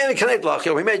didn't make me any knedlach.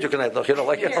 We made you knedlach. Here,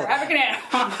 have a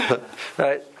knedlach.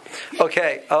 Right.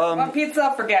 Okay. Want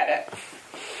pizza? Forget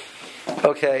it.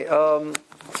 Okay.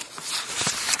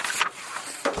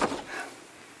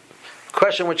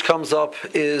 Question which comes up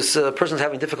is a person's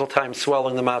having a difficult time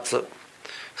swallowing the matzah.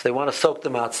 So they want to soak the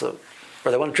matzah,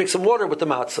 or they want to drink some water with the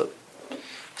matzah.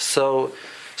 So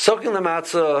soaking the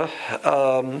matzah.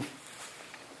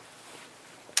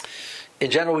 In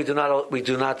general, we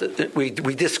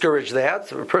discourage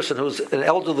that. A person who's an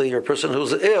elderly or a person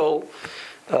who's ill,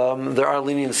 there are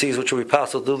leniencies which will be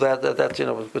possible to do that.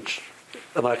 Which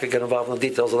I'm not going to get involved in the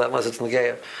details of that unless it's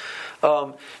Negeya.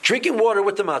 Drinking water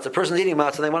with the matzah. A person's eating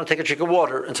matzah and they want to take a drink of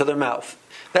water into their mouth.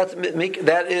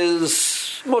 That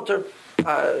is mutter.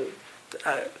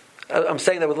 I'm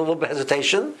saying that with a little bit of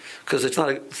hesitation because it's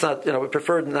not. We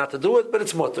prefer not to do it, but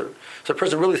it's mutter. So a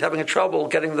person really is having a trouble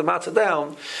getting the matzah down,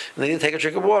 and they need to take a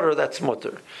drink of water. That's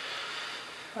mutter.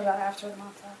 What about after the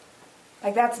matzah?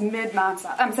 Like that's mid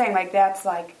matzah. I'm saying like that's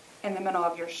like in the middle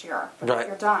of your shir. Right.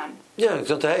 You're done. Yeah,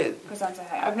 gesundheit.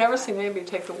 I've never seen anybody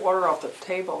take the water off the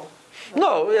table.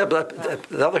 No, yeah, but on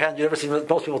the other hand, you never see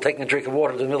most people taking a drink of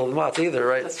water in the middle of the matzah either,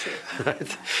 right? That's true.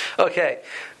 Right. Okay,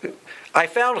 I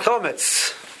found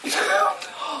chametz.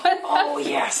 Oh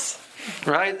yes.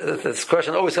 Right? This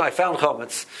question always I found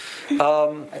chametz.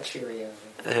 A Cheerio.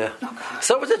 Yeah.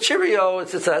 So it was a Cheerio.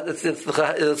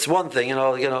 It's one thing,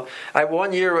 I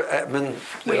one year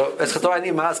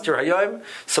eschatoi master hayom.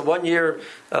 So 1 year,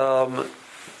 I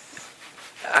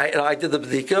did the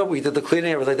bdika. We did the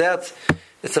cleaning, everything like that.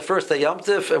 It's the first day Yom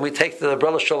Tif, and we take the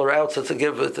umbrella stroller out to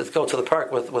go to the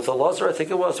park with a Lazar, I think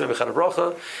it was, maybe Chana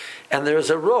Bracha, and there's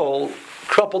a roll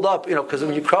crumpled up, because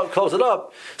when you close it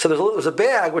up, so there's a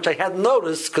bag which I hadn't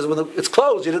noticed because when it's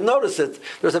closed, you didn't notice it.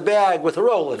 There's a bag with a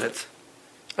roll in it,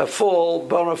 a full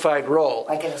bona fide roll,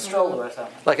 like in a stroller or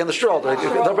something. Like in the stroller,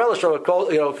 the umbrella stroller,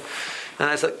 And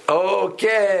I said,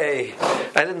 okay,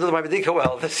 I didn't do my B'dika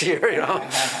well this year,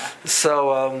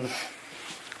 So,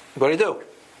 what do you do?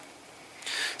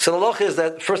 So the halacha is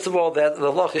that, first of all, that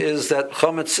the halacha is that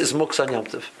chametz is muksa on Yom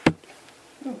Tov.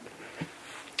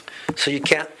 So you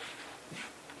can't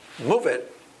move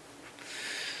it.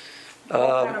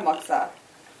 What kind of muksa?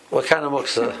 What kind of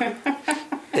muksa?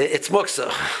 It's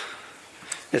muksa.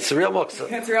 It's a real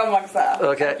muksa. It's real muksa.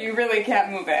 Okay. You really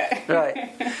can't move it. Right.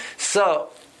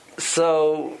 So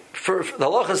for the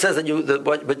halacha says that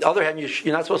but on the other hand,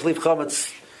 you're not supposed to leave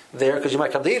chametz there because you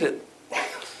might come to eat it.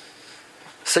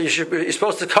 So you're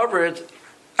supposed to cover it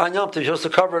on Yom Tov. You're supposed to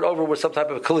cover it over with some type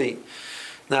of kli.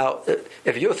 Now,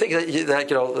 if you think that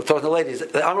talking to the ladies,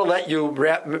 I'm going to let you,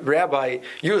 Rabbi,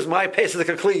 use my pace of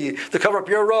the kli to cover up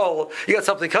your role. You got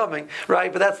something coming, right?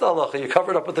 But that's the halacha. You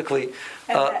cover it up with the kli.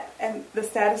 And the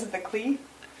status of the kli?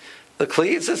 The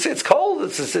kli, it's cold.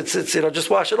 It's just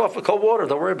wash it off with cold water.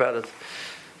 Don't worry about it.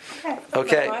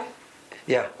 Okay.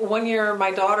 Yeah. One year,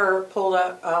 my daughter pulled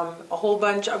a whole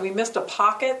bunch. We missed a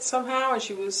pocket somehow, and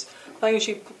she was playing.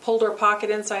 She pulled her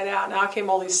pocket inside out. Now came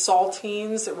all these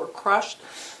saltines that were crushed,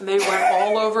 and they went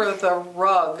all over the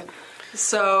rug.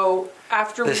 So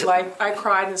after I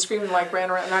cried and screamed and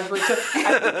ran around, and I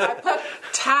put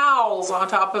towels on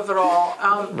top of it all,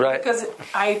 right? Because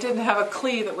I didn't have a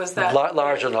kli that was that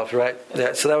large enough, right?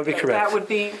 Yeah, so that would be correct. That would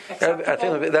be acceptable. I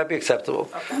think that'd be acceptable.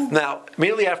 Okay. Now,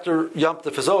 immediately after Yom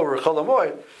Tov is over, Chol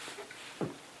Hamoed,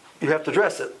 you have to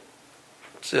dress it.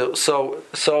 So the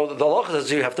halacha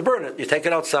says you have to burn it. You take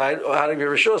it outside out of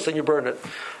your rishus and you burn it.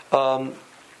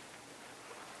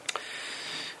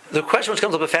 The question which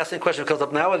comes up, a fascinating question which comes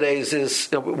up nowadays is,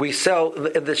 we sell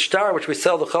in the shtar which we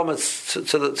sell the chametz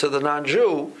to the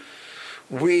non-Jew.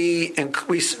 We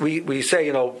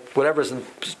say whatever's in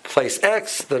place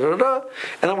X, and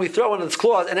then we throw in its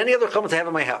clause and any other chametz I have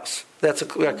in my house.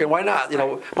 Why not?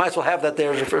 Might as well have that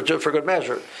there for good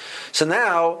measure. So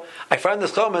now I find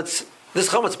this chametz. This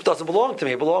chametz doesn't belong to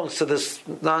me. It belongs to this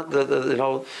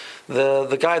the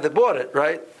guy that bought it,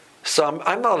 right? So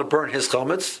I'm not allowed to burn his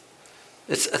chametz.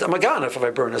 I'm a ganef if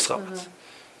I burn his chametz. Mm-hmm.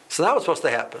 So now what's supposed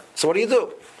to happen? So what do you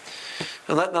do?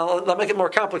 And let make it more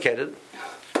complicated.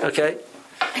 Okay.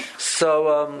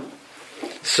 So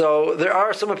there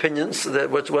are some opinions that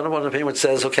one opinion which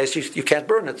says, okay, so you can't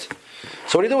burn it.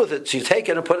 So what do you do with it? So you take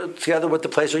it and put it together with the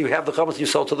place where you have the chametz you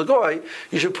sold to the goy.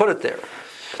 You should put it there.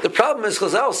 The problem is,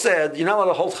 Chazal said you're not allowed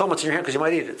to hold chametz in your hand because you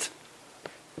might eat it.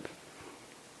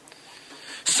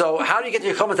 So how do you get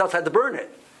your chametz outside to burn it?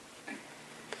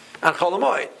 On Chol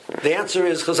Hamoed, the answer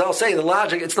is Chazal say the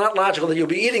logic. It's not logical that you'll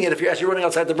be eating it if you're running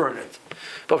outside to burn it.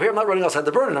 But here I'm not running outside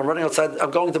to burn it. I'm running outside.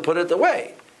 I'm going to put it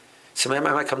away. So I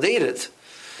might come to eat it.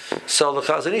 So the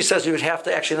Chazal Ish says you would have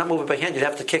to actually not move it by hand. You'd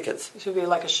have to kick it. It should be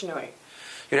like a shnui.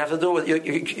 You'd have to do it.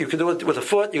 You can do it with a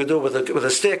foot. You can do it with a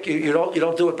stick. You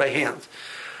don't do it by hand.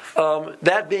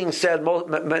 That being said,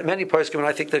 many poskim,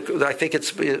 I think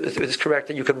it's correct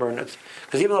that you can burn it,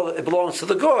 because even though it belongs to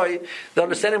the goy, the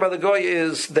understanding by the goy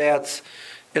is that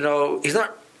he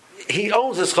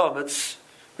owns his chametz.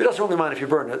 He doesn't really mind if you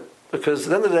burn it, because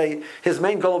at the end of the day, his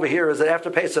main goal over here is that after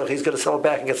Pesach he's going to sell it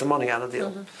back and get some money on the deal.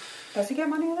 Mm-hmm. Does he get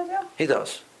money on the deal? He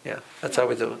does. Yeah, that's how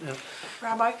we do it. Yeah.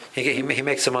 Rabbi, he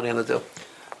makes some money on the deal.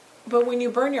 But when you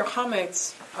burn your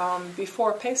chametz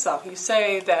before Pesach, you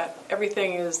say that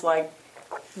everything is like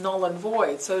null and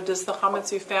void. So does the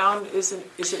chametz you found, is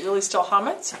it really still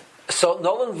chametz? So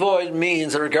null and void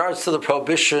means, in regards to the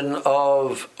prohibition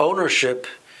of ownership,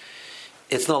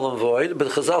 it's null and void. But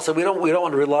Chazal said we don't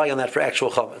want to rely on that for actual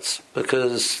chametz,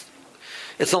 because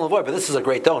it's null and void. But this is a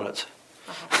great donut.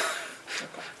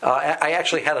 Uh-huh. Okay. I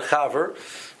actually had a chaver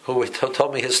who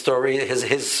told me his story,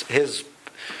 his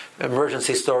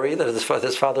emergency story, that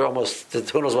his father almost did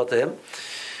who knows what to him.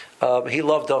 He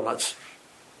loved donuts.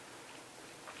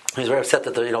 He was very upset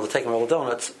that they're taking all the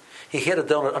donuts. He hid a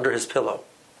donut under his pillow.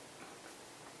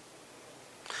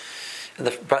 And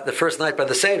the first night by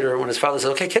the Seder, when his father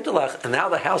said, "Okay, Kindlach," and now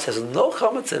the house has no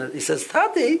chametz in it, he says,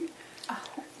 "Tati,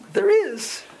 there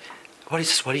is." What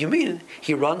do you mean?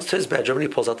 He runs to his bedroom and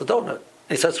he pulls out the donut.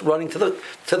 He starts running to the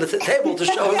table to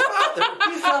show his father.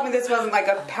 Please tell me this wasn't like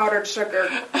a powdered sugar.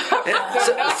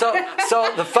 So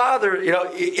the father,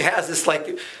 he has this get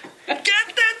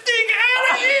that thing out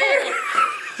of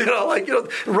here!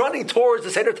 Running towards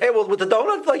the Seder table with the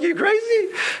donut, like you're crazy,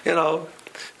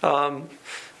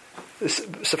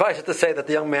 Suffice it to say that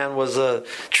the young man was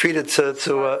treated to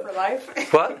Scarred for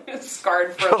life. What?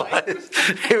 Scarred for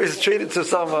life. He was treated to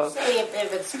some. Say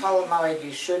if it's Chol Hamoed,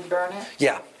 you should burn it.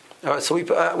 Yeah. All right, so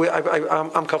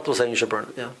I'm comfortable saying you should burn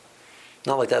it. Yeah,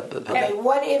 not like that. Okay,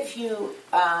 what if you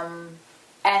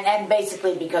and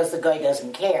basically because the guy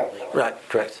doesn't care, really. Right,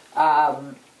 correct.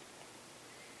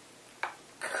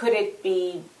 Could it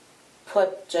be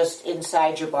put just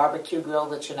inside your barbecue grill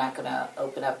that you're not going to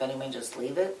open up anyway and just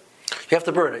leave it? You have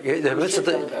to burn it. You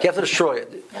have to destroy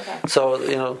it. Okay.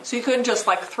 So, So you couldn't just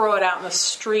like throw it out in the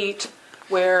street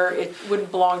where it wouldn't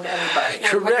belong to anybody.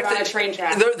 correct. Put it on a train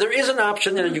track. There is an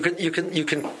option. You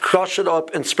can crush it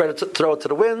up and spread it, throw it to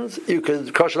the wind. You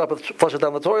can crush it up and flush it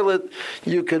down the toilet.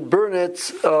 You could burn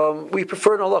it. We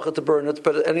prefer in halacha to burn it,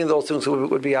 but any of those things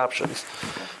would be options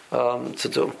to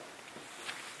do.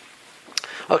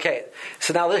 Okay,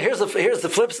 so now here's the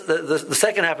flips. The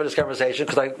second half of this conversation,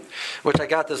 which I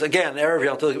got this again. Erev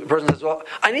Yom Tov, the person says, "Well,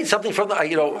 I need something from the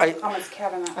Chametz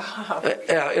cabinet.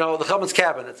 the chametz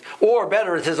cabinet, or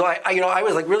better, it says, I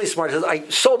was like really smart. It says, I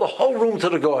sold the whole room to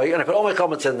the goy, and I put all my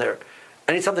chametz in there.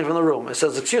 I need something from the room. It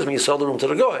says, excuse me, you sold the room to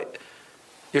the goy.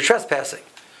 You're trespassing.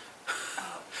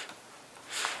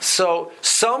 So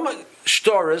some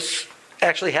shtoris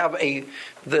actually have a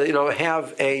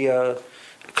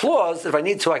clause that if I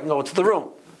need to, I can go into the room.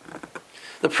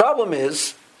 The problem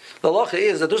is, the halacha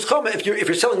is that there's chometz. If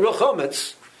you're selling real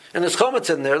chometz, and there's chometz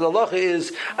in there, the halacha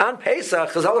is on Pesach,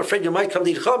 because I'm afraid you might come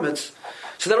to eat chometz.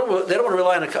 So they don't want to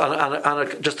rely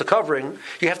on just a covering.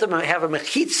 You have to have a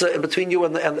mechitza in between you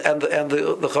and the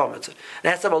chometz. It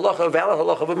has to have a valid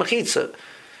halacha of a mechitza. It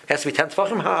has to be 10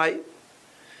 tefachim high.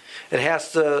 It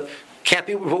can't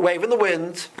be waving the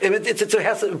wind. It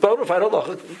has a bona fide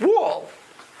halacha wall.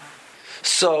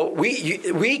 So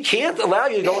we can't allow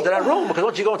you to go into that room, because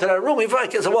once you go into that room,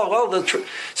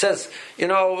 says he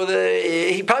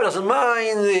probably doesn't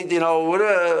mind,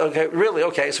 okay, really,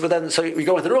 okay. So you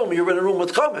go into the room, you're in a room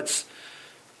with chametz,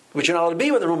 which you're not allowed to be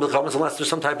in the room with chametz unless there's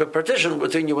some type of partition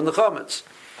between you and the chametz.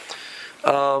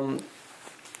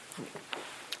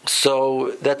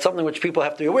 So that's something which people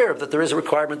have to be aware of, that there is a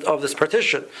requirement of this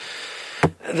partition.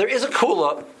 There is a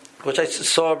kula, which I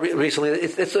saw recently.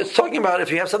 It's talking about if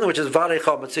you have something which is varei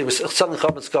chametz, it was selling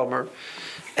chametz gomer,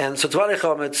 and so it's varei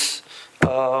chametz,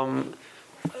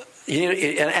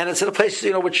 and it's in a place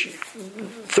which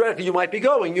theoretically you might be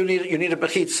going. You need a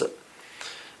mechitza.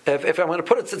 If I'm going to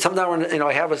put it somewhere,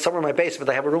 I have it somewhere in my basement.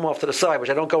 I have a room off to the side which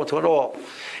I don't go into at all,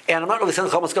 and I'm not really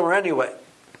selling chametz gomer anyway.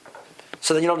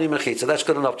 So then you don't need mechitza. That's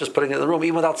good enough. Just putting it in the room,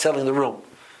 even without selling the room.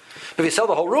 If you sell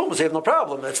the whole room, so you have no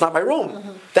problem. It's not my room.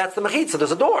 Mm-hmm. That's the mechitza.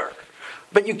 There's a door.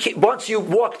 But once you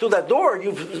walk through that door,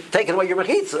 you've taken away your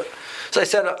mechitza. So I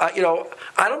said, I don't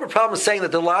have a problem saying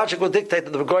that the logic will dictate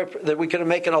that we can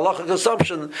make an halachic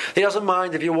assumption. He doesn't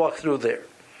mind if you walk through there.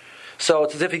 So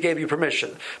it's as if he gave you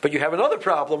permission. But you have another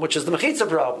problem, which is the mechitza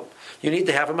problem. You need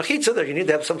to have a mechitza there. You need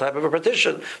to have some type of a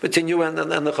partition between you and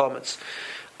the chametz.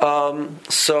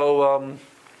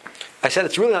 I said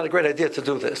it's really not a great idea to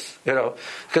do this,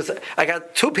 because I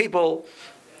got two people,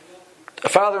 a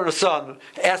father and a son,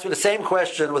 asked me the same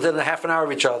question within a half an hour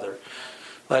of each other.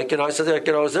 I said,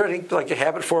 is there any a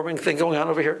habit forming thing going on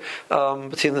over here?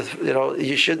 Between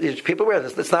people aware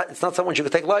of this. It's not something you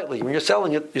can take lightly. When you're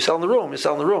selling it, you're selling the room. You're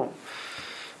selling the room.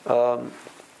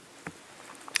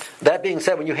 That being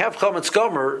said, when you have chametz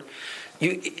gomer,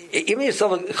 even if you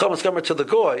sell the chametz gomer to the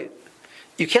goy,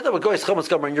 you can't have a goy's chametz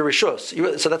gomer in your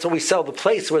rishus. So that's when we sell the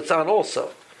place where it's on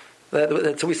also.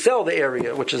 So we sell the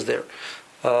area which is there.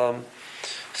 So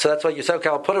that's why you say, okay,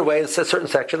 I'll put it away in a certain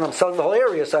section. I'm selling the whole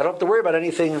area, so I don't have to worry about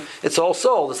anything. It's all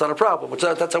sold. It's not a problem.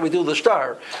 That's how we do the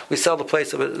shtar. We sell the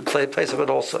place of it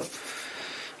also.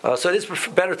 So it is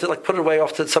better to put it away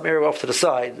off to some area off to the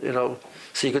side.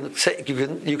 So you can say,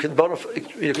 you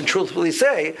can truthfully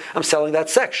say, I'm selling that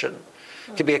section.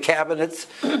 It could be a cabinet,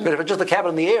 but if it's just a cabinet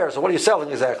in the air, so what are you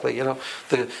selling exactly?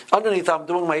 Underneath I'm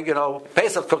doing my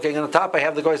Pesach cooking, and on top I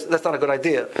have the guys. That's not a good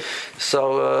idea.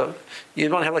 So you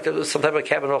want to have some type of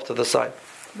cabinet off to the side.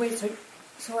 Wait,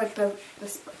 so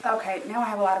okay, now I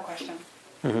have a lot of questions.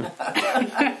 Mm-hmm.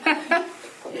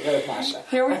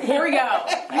 Here we go.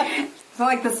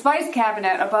 So the spice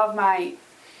cabinet above my,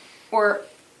 no,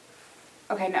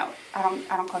 I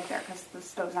don't cook there because the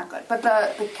stove's not good. But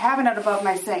the cabinet above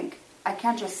my sink, I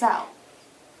can't just sell.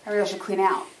 I really should clean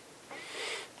out.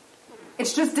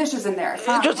 It's just dishes in there.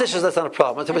 Just dishes, that's not a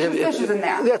problem. It's just dishes in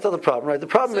there. That's not the problem, right? The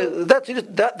problem is that you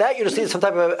just need some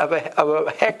type of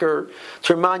a hacker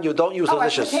to remind you, don't use those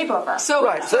dishes. Tape over.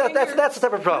 So that's the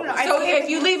type of problem. So if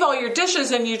you leave all your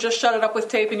dishes and you just shut it up with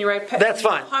tape and you write that's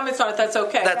fine. Comments on it, that's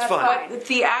okay. That's fine. But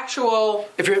the actual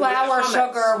flour,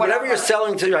 sugar, whatever you're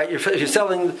selling to, right? You're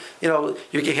selling. You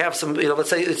can have some.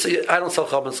 Let's say I don't sell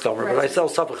chametz gomer, but I sell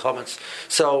sabach chametz.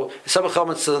 So sabach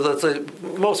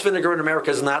chametz, most vinegar in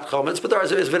America is not chametz, but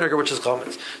Sudar is vinegar, which is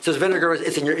chametz. So vinegar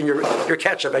it's in your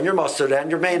ketchup and your mustard and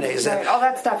your mayonnaise. Right. All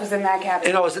that stuff is in that cabinet.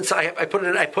 You know, it's inside. I put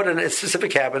it in a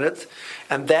specific cabinet,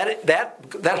 and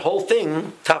that whole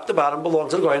thing, top to bottom,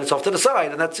 belongs to the guy, and it's off to the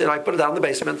side, and that's it. I put it down in the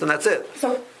basement, and that's it.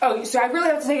 So I really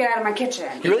have to take it out of my kitchen.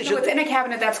 You really should. It's in a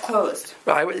cabinet that's closed.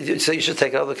 So you should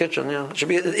take it out of the kitchen. Yeah, it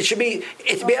should be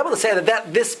to be able to say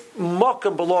that this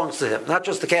mokum belongs to him, not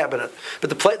just the cabinet, but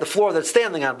the floor that's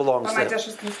standing on belongs But to my him.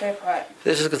 dishes can stay put.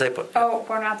 Dishes can stay put. Oh,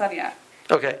 we're not done yet.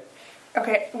 Okay.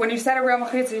 Okay, when you said a real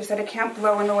mechitza, you said it can't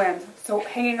blow in the wind. So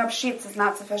hanging up sheets is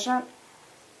not sufficient?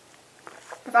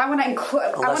 If I want to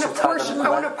I want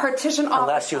to partition off.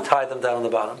 Unless you tie them down on the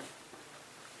bottom.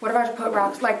 What if I have to put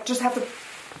rocks? Like, just have to.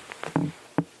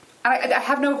 I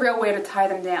have no real way to tie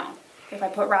them down. If I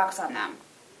put rocks on them,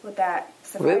 would that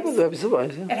suffice?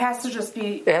 It has to just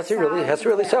be. It has to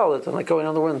really solid, and like going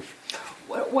on the wind.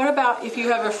 What about if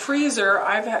you have a freezer?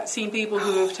 I've seen people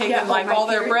who have taken all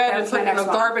their bread and put it in a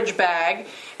garbage bag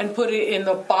and put it in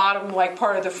the bottom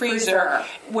part of the freezer.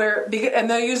 And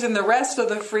they're using the rest of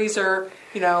the freezer.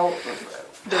 They're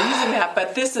using that,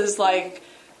 but this is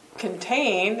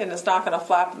contained and it's not going to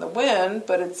flap in the wind,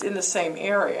 but it's in the same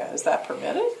area. Is that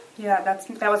permitted? Yeah,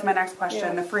 that was my next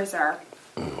question. Yeah. The freezer.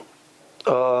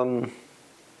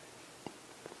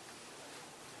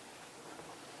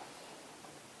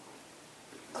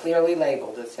 Clearly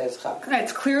labeled. It says chametz.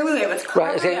 It's clearly labeled. It's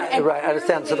right. I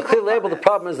understand. So the clear label. The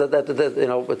problem is that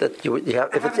you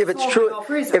have if it's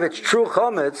true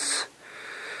chametz.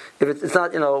 If it's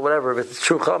not, whatever. If it's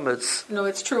true chametz. No,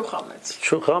 it's true chametz.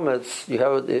 True chametz. You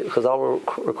have Chazal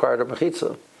required a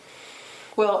mechitza.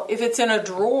 Well, if it's in a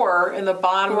drawer in the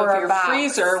bottom of your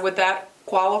freezer, would that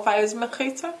qualify as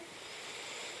mechitza?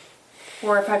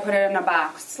 Or if I put it in a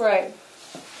box, right?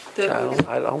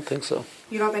 I don't think so.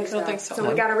 You don't think so? I don't think so. So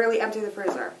we got to really empty the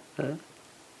freezer. Yeah.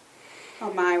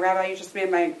 Oh my, Rabbi, you just made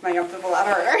my Yom Tov a lot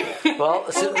harder. Well,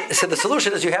 so the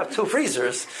solution is you have two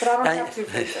freezers. But I don't have two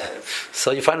freezers.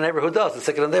 So you find a neighbor who does and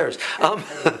stick it in theirs.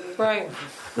 Right.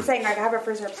 I'm saying, I have a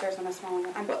freezer upstairs and a small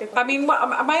one. I mean,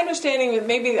 my understanding,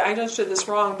 maybe I understood this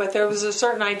wrong, but there was a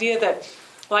certain idea that,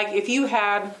 if you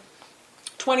had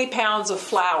 20 pounds of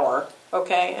flour,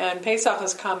 okay, and Pesach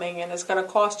is coming, and it's going to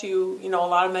cost you, a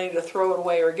lot of money to throw it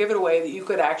away or give it away, that you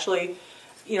could actually,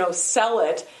 sell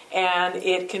it, and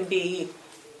it can be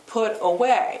put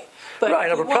away. But right,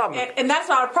 no problem. And that's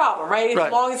not a problem, right?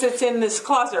 As long as it's in this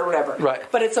closet or whatever. Right.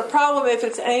 But it's a problem if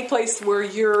it's any place where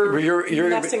you're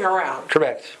messing around.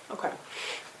 Correct. Okay.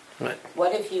 Right.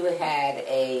 What if you had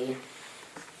a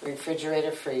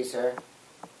refrigerator freezer?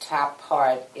 Top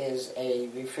part is a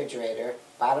refrigerator,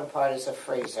 bottom part is a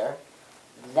freezer.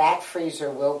 That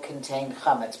freezer will contain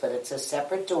chametz, but it's a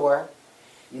separate door.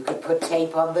 You could put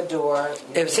tape on the door.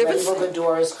 You could label the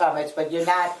door as chametz, but you're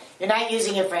not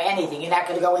using it for anything. You're not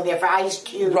going to go in there for ice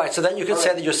cubes. Right. So then you can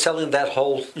say that you're selling that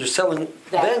whole. You're selling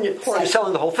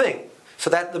the whole thing. So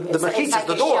that the mechitza is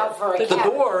the door. The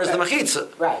door is the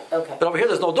mechitza. Right. Okay. But over here,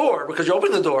 there's no door because you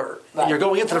open the door and you're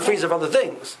going into the freezer of other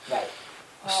things. Right.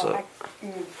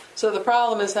 So the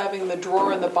problem is having the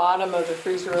drawer in the bottom of the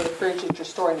freezer or the fridge that you're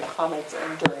storing the chametz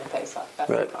in during Pesach. That's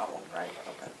the problem, right?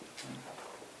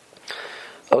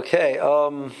 Okay.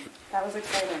 That was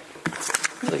exciting.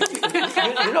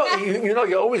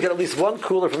 You always get at least one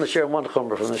cooler from the share and one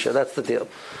chumrah from the share. That's the deal.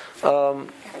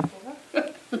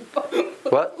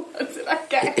 What?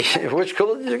 Which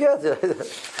cooler did you get?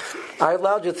 I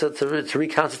allowed you to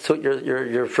reconstitute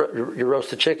your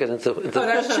roasted chicken into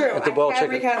that's true. into boiled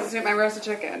chicken. I can reconstitute my roasted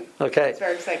chicken. Okay. It's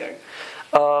very exciting.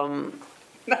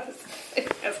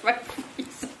 That's my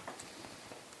freezer.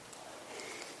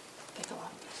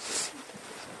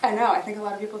 I know. I think a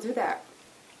lot of people do that.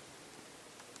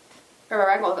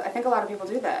 I think a lot of people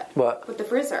do that. What? With the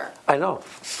freezer. I know.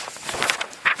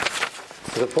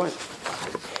 That's a good point.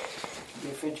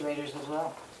 Refrigerators as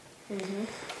well. Mm-hmm.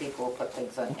 People put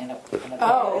things in a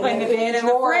in the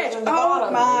fridge.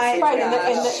 Oh my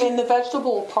gosh. In the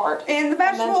vegetable part. In the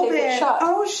vegetable bin.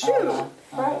 Oh shoot.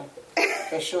 Right.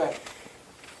 For sure.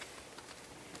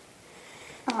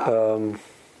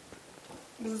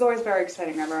 This is always very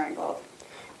exciting, Rabbi Reingold.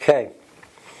 Okay.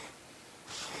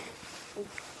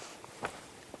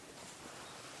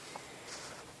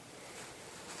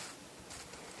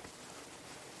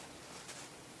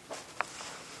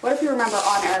 What if you remember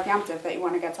on Erev Yom Tov that you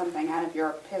want to get something out of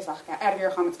your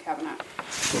chametz cabinet?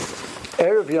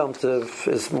 Erev Yom Tov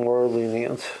is more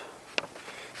lenient.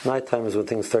 Nighttime is when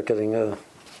things start getting.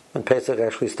 When Pesach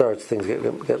actually starts, things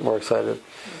get more excited.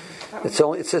 It's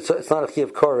not a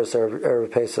chiyuv chorus Erev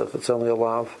Pesach. It's only a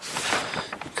lav.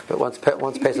 But once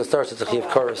Pesach starts, it's a chiyuv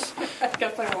chorus. I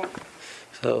guess I won't.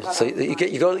 So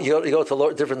you go to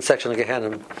a different section of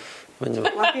Gehenna. When you,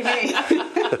 Lucky me.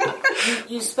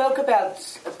 You spoke about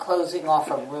closing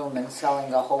off a room and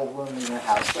selling a whole room in your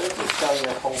house. What if you sell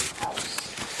your whole house?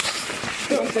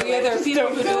 Yeah, there are people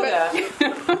who do that.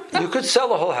 you could sell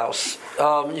the whole house.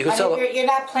 You could sell. You're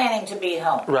not planning to be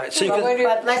home. Right. So you but, could.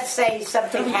 but let's say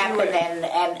something happened and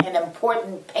an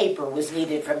important paper was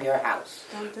needed from your house.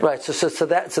 Right. So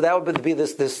that would be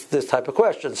this type of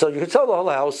question. So you could sell the whole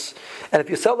house, and if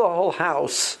you sell the whole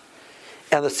house,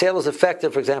 and the sale is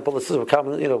effective, for example, this is a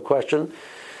common question.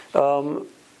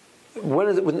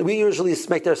 When we usually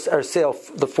make our sale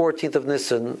the 14th of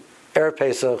Nisan, Erev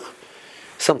Pesach,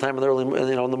 sometime in the early,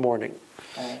 in the morning.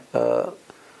 Right.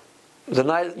 The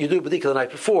night you do B'dika the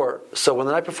night before, so when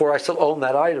the night before I still own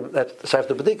that item, so I have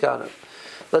to B'dika on it.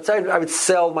 Let's say I would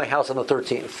sell my house on the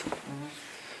 13th. Mm-hmm.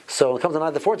 So when it comes to the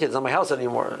night of the 14th, it's not my house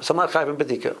anymore. So I'm not chayv in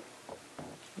B'dika.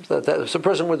 So a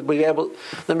person would be able.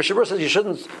 The Mishabur says you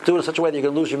shouldn't do it in such a way that you're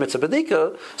going to lose your mitzvah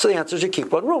b'dika. So the answer is you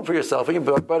keep one room for yourself, and you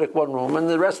buy one room, and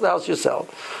the rest of the house you sell.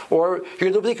 Or you're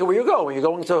going to do b'dika where you're going. You're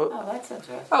going to. Oh, that's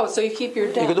interesting. Oh, so you keep your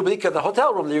You can do b'dika in the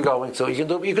hotel room that you're going to. You can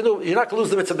do. You're not going to lose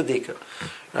the mitzvah b'dika,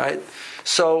 right?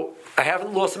 So I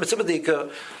haven't lost the mitzvah b'dika.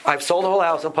 I've sold the whole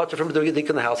house. I'm punching from doing b'dika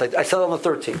in the house. I sell it on the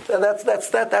 13th, and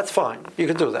that's fine. You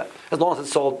can do that as long as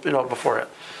it's sold, beforehand.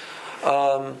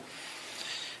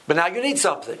 But now you need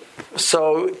something.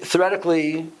 So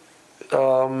theoretically,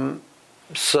 you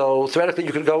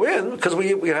could go in because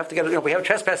we have to get. We have a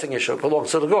trespassing issue. It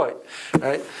belongs to the goy,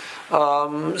 right?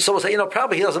 So we'll say,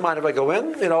 probably he doesn't mind if I go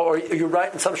in, or you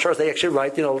write in some shores they actually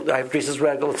write, I have greases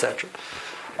regal, etc.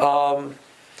 But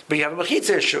you have a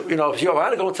mechitza issue. If you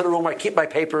want to go into the room, I keep my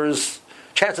papers.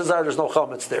 Chances are there's no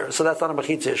chometz there, so that's not a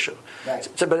mechitza issue. Right.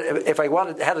 So, but if I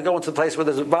had to go into a place where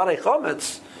there's a barei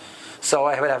chometz, so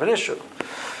I would have an issue.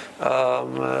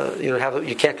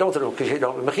 You can't go to the room because you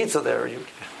don't have a mechitza there. You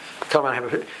come and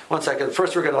have 1 second.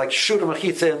 First, we're going to shoot a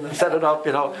mechitza in and set it up.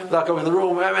 Not go in the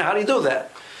room. How do you do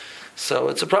that? So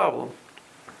it's a problem.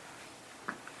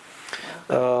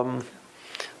 That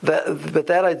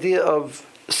idea of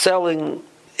selling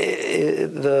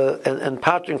and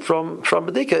partnering from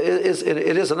B'dika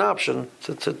is an option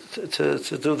to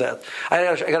do that. I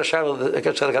got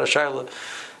a shayla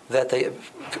that the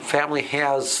family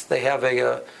has. They have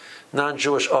a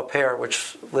non-Jewish au pair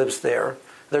which lives there.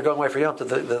 They're going away for Yom Tov.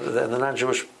 The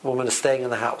non-Jewish woman is staying in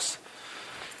the house.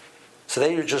 So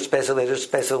they just basically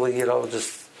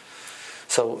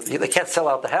so they can't sell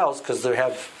out the house because they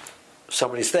have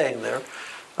somebody staying there.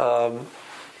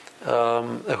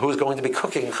 Who's going to be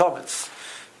cooking chometz?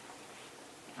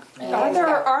 Aren't there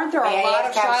a lot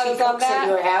of trials on that? In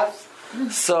your house?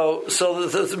 So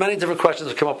there's many different questions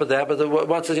that come up with that. But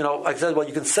one says, like I said, well,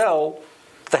 you can sell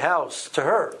the house to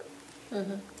her.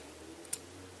 Mm-hmm.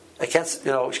 I can't,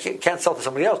 she can't sell to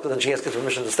somebody else because then she has to get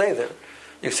permission to stay there.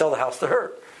 You can sell the house to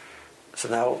her. So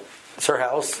now it's her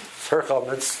house, it's her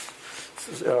chometz.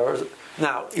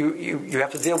 Now you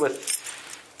have to deal with.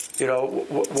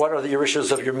 What are your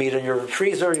issues of your meat in your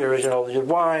freezer, your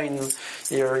wine,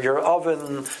 your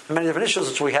oven, many different issues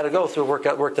which we had to go through,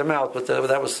 work them out. But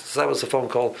that was the phone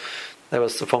call. That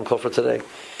was the phone call for today.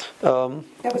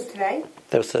 That was today?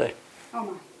 That was today. Oh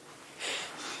my.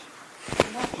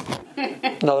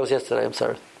 No, that was yesterday. I'm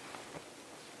sorry.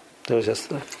 That was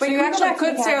yesterday. But you actually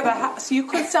could sell the house. You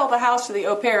could sell the house to the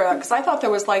au pair because I thought there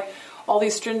was all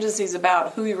these stringencies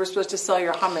about who you were supposed to sell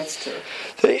your chametz to.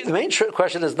 The main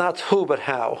question is not who, but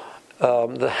how.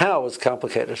 The how is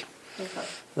complicated. Okay.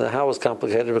 The how is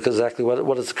complicated because exactly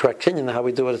what is the correct kinyan, how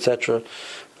we do it, etc.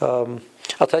 I'll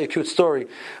tell you a cute story.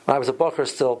 When I was a bacher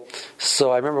still,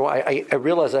 so I remember I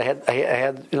realized I had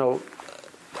I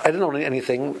didn't know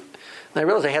anything. And I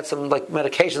realized I had some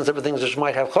medications, different things which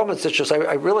might have chometz issues.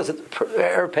 I realized it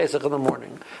Erev Pesach in the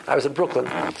morning. I was in Brooklyn,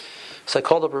 so I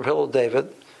called up Reb Hillel David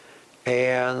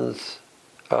and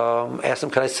asked him,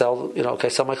 "Can I sell? Can I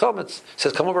sell my chometz?" He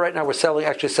says, "Come over right now. We're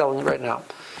actually selling it right now."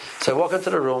 So I walk into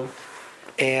the room,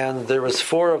 and there was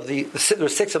there were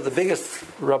 6 of the biggest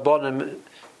rabbonim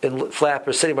in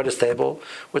flappers sitting by this table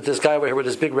with this guy over here with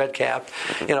his big red cap.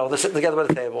 They're sitting together by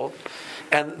the table.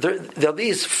 And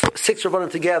these 6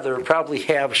 rabbanim together probably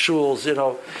have shuls,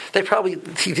 they probably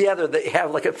together they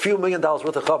have a few $1 million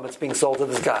worth of chometz being sold to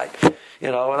this guy.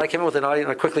 And I came in with an audience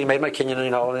and I quickly made my kinyan,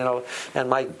 and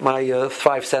my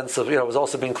 5 cents of, was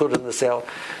also being included in the sale.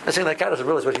 I'm saying that guy doesn't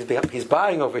realize what he's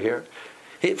buying over here.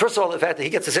 First of all, the fact that he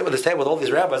gets to sit with his table with all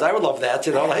these rabbis, I would love that,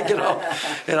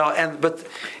 but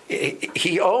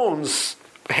he owns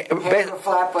half a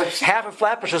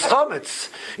Flatbush's chometz,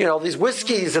 these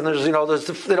whiskeys, and there's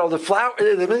the flour.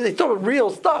 They talk about real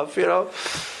stuff,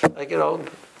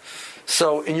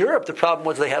 So in Europe, the problem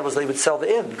was they would sell the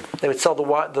inn. They would sell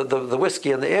the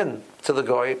whiskey in the inn to the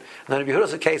goy. And then if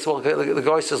Yehuda's the case, well, the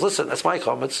goy says, "Listen, that's my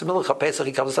home. It's the middle of Pesach.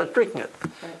 He comes and starts drinking it.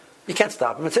 Right. You can't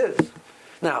stop him. It's his."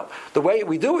 Now, the way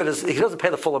we do it is he doesn't pay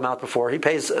the full amount before. He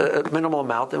pays a minimal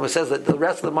amount, and it says that the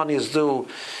rest of the money is due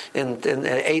in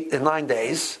 9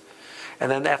 days.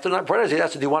 And then after 9 days, he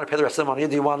asks, "Do you want to pay the rest of the money, or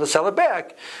do you want to sell it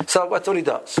back?" So that's what he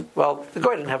does. Well, the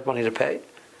guy didn't have money to pay.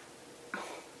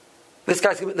 This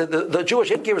guy's the Jewish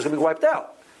innkeeper is going to be wiped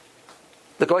out.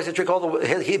 The guy's going to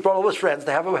drink he brought all his friends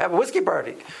to have a whiskey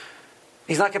party.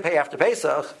 He's not going to pay after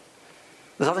Pesach.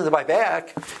 There's nothing to buy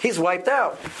back. He's wiped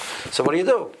out. So what do you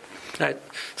do? Right.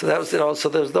 So that was So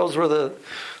those are the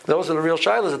real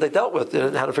shilas that they dealt with,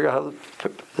 and how to figure out how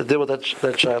to deal with that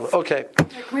shilah. Okay.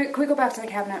 Can we go back to the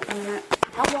cabinet for a minute?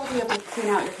 How well do you have to clean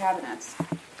out your cabinets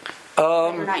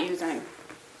that you're not using?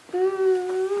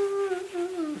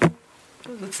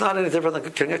 It's not any different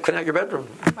than clean out your bedroom.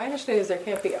 My understanding is there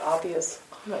can't be obvious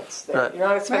chametz there. Right. You're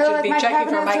not expected to be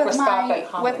checking for microscopic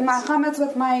chametz. With my chametz,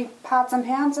 with my pots and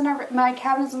pans and my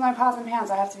cabinets with my pots and pans,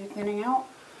 I have to be cleaning out.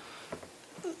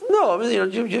 No, I mean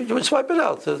you just wipe it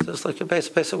out. It's just like a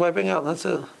basic wiping out. And that's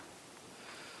it.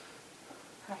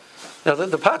 Now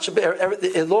the pot should be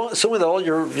assuming that all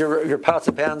your pots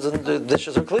and pans and the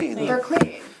dishes are clean. They're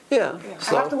clean. Yeah.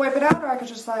 So. I have to wipe it out, or I could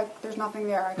just there's nothing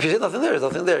there. If you see nothing there, there's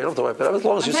nothing there. You don't have to wipe it out as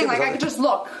long as you see I could just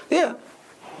look. Yeah.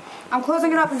 I'm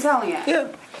closing it up and selling it. Yeah.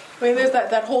 I mean, there's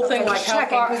that whole thing like how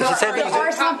far. There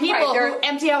are some people who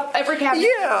empty out every cabinet,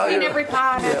 clean every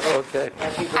pot. Yeah. Okay.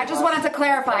 I just wanted to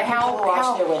clarify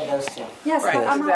Wash their windows too. Yes, Right. I'm not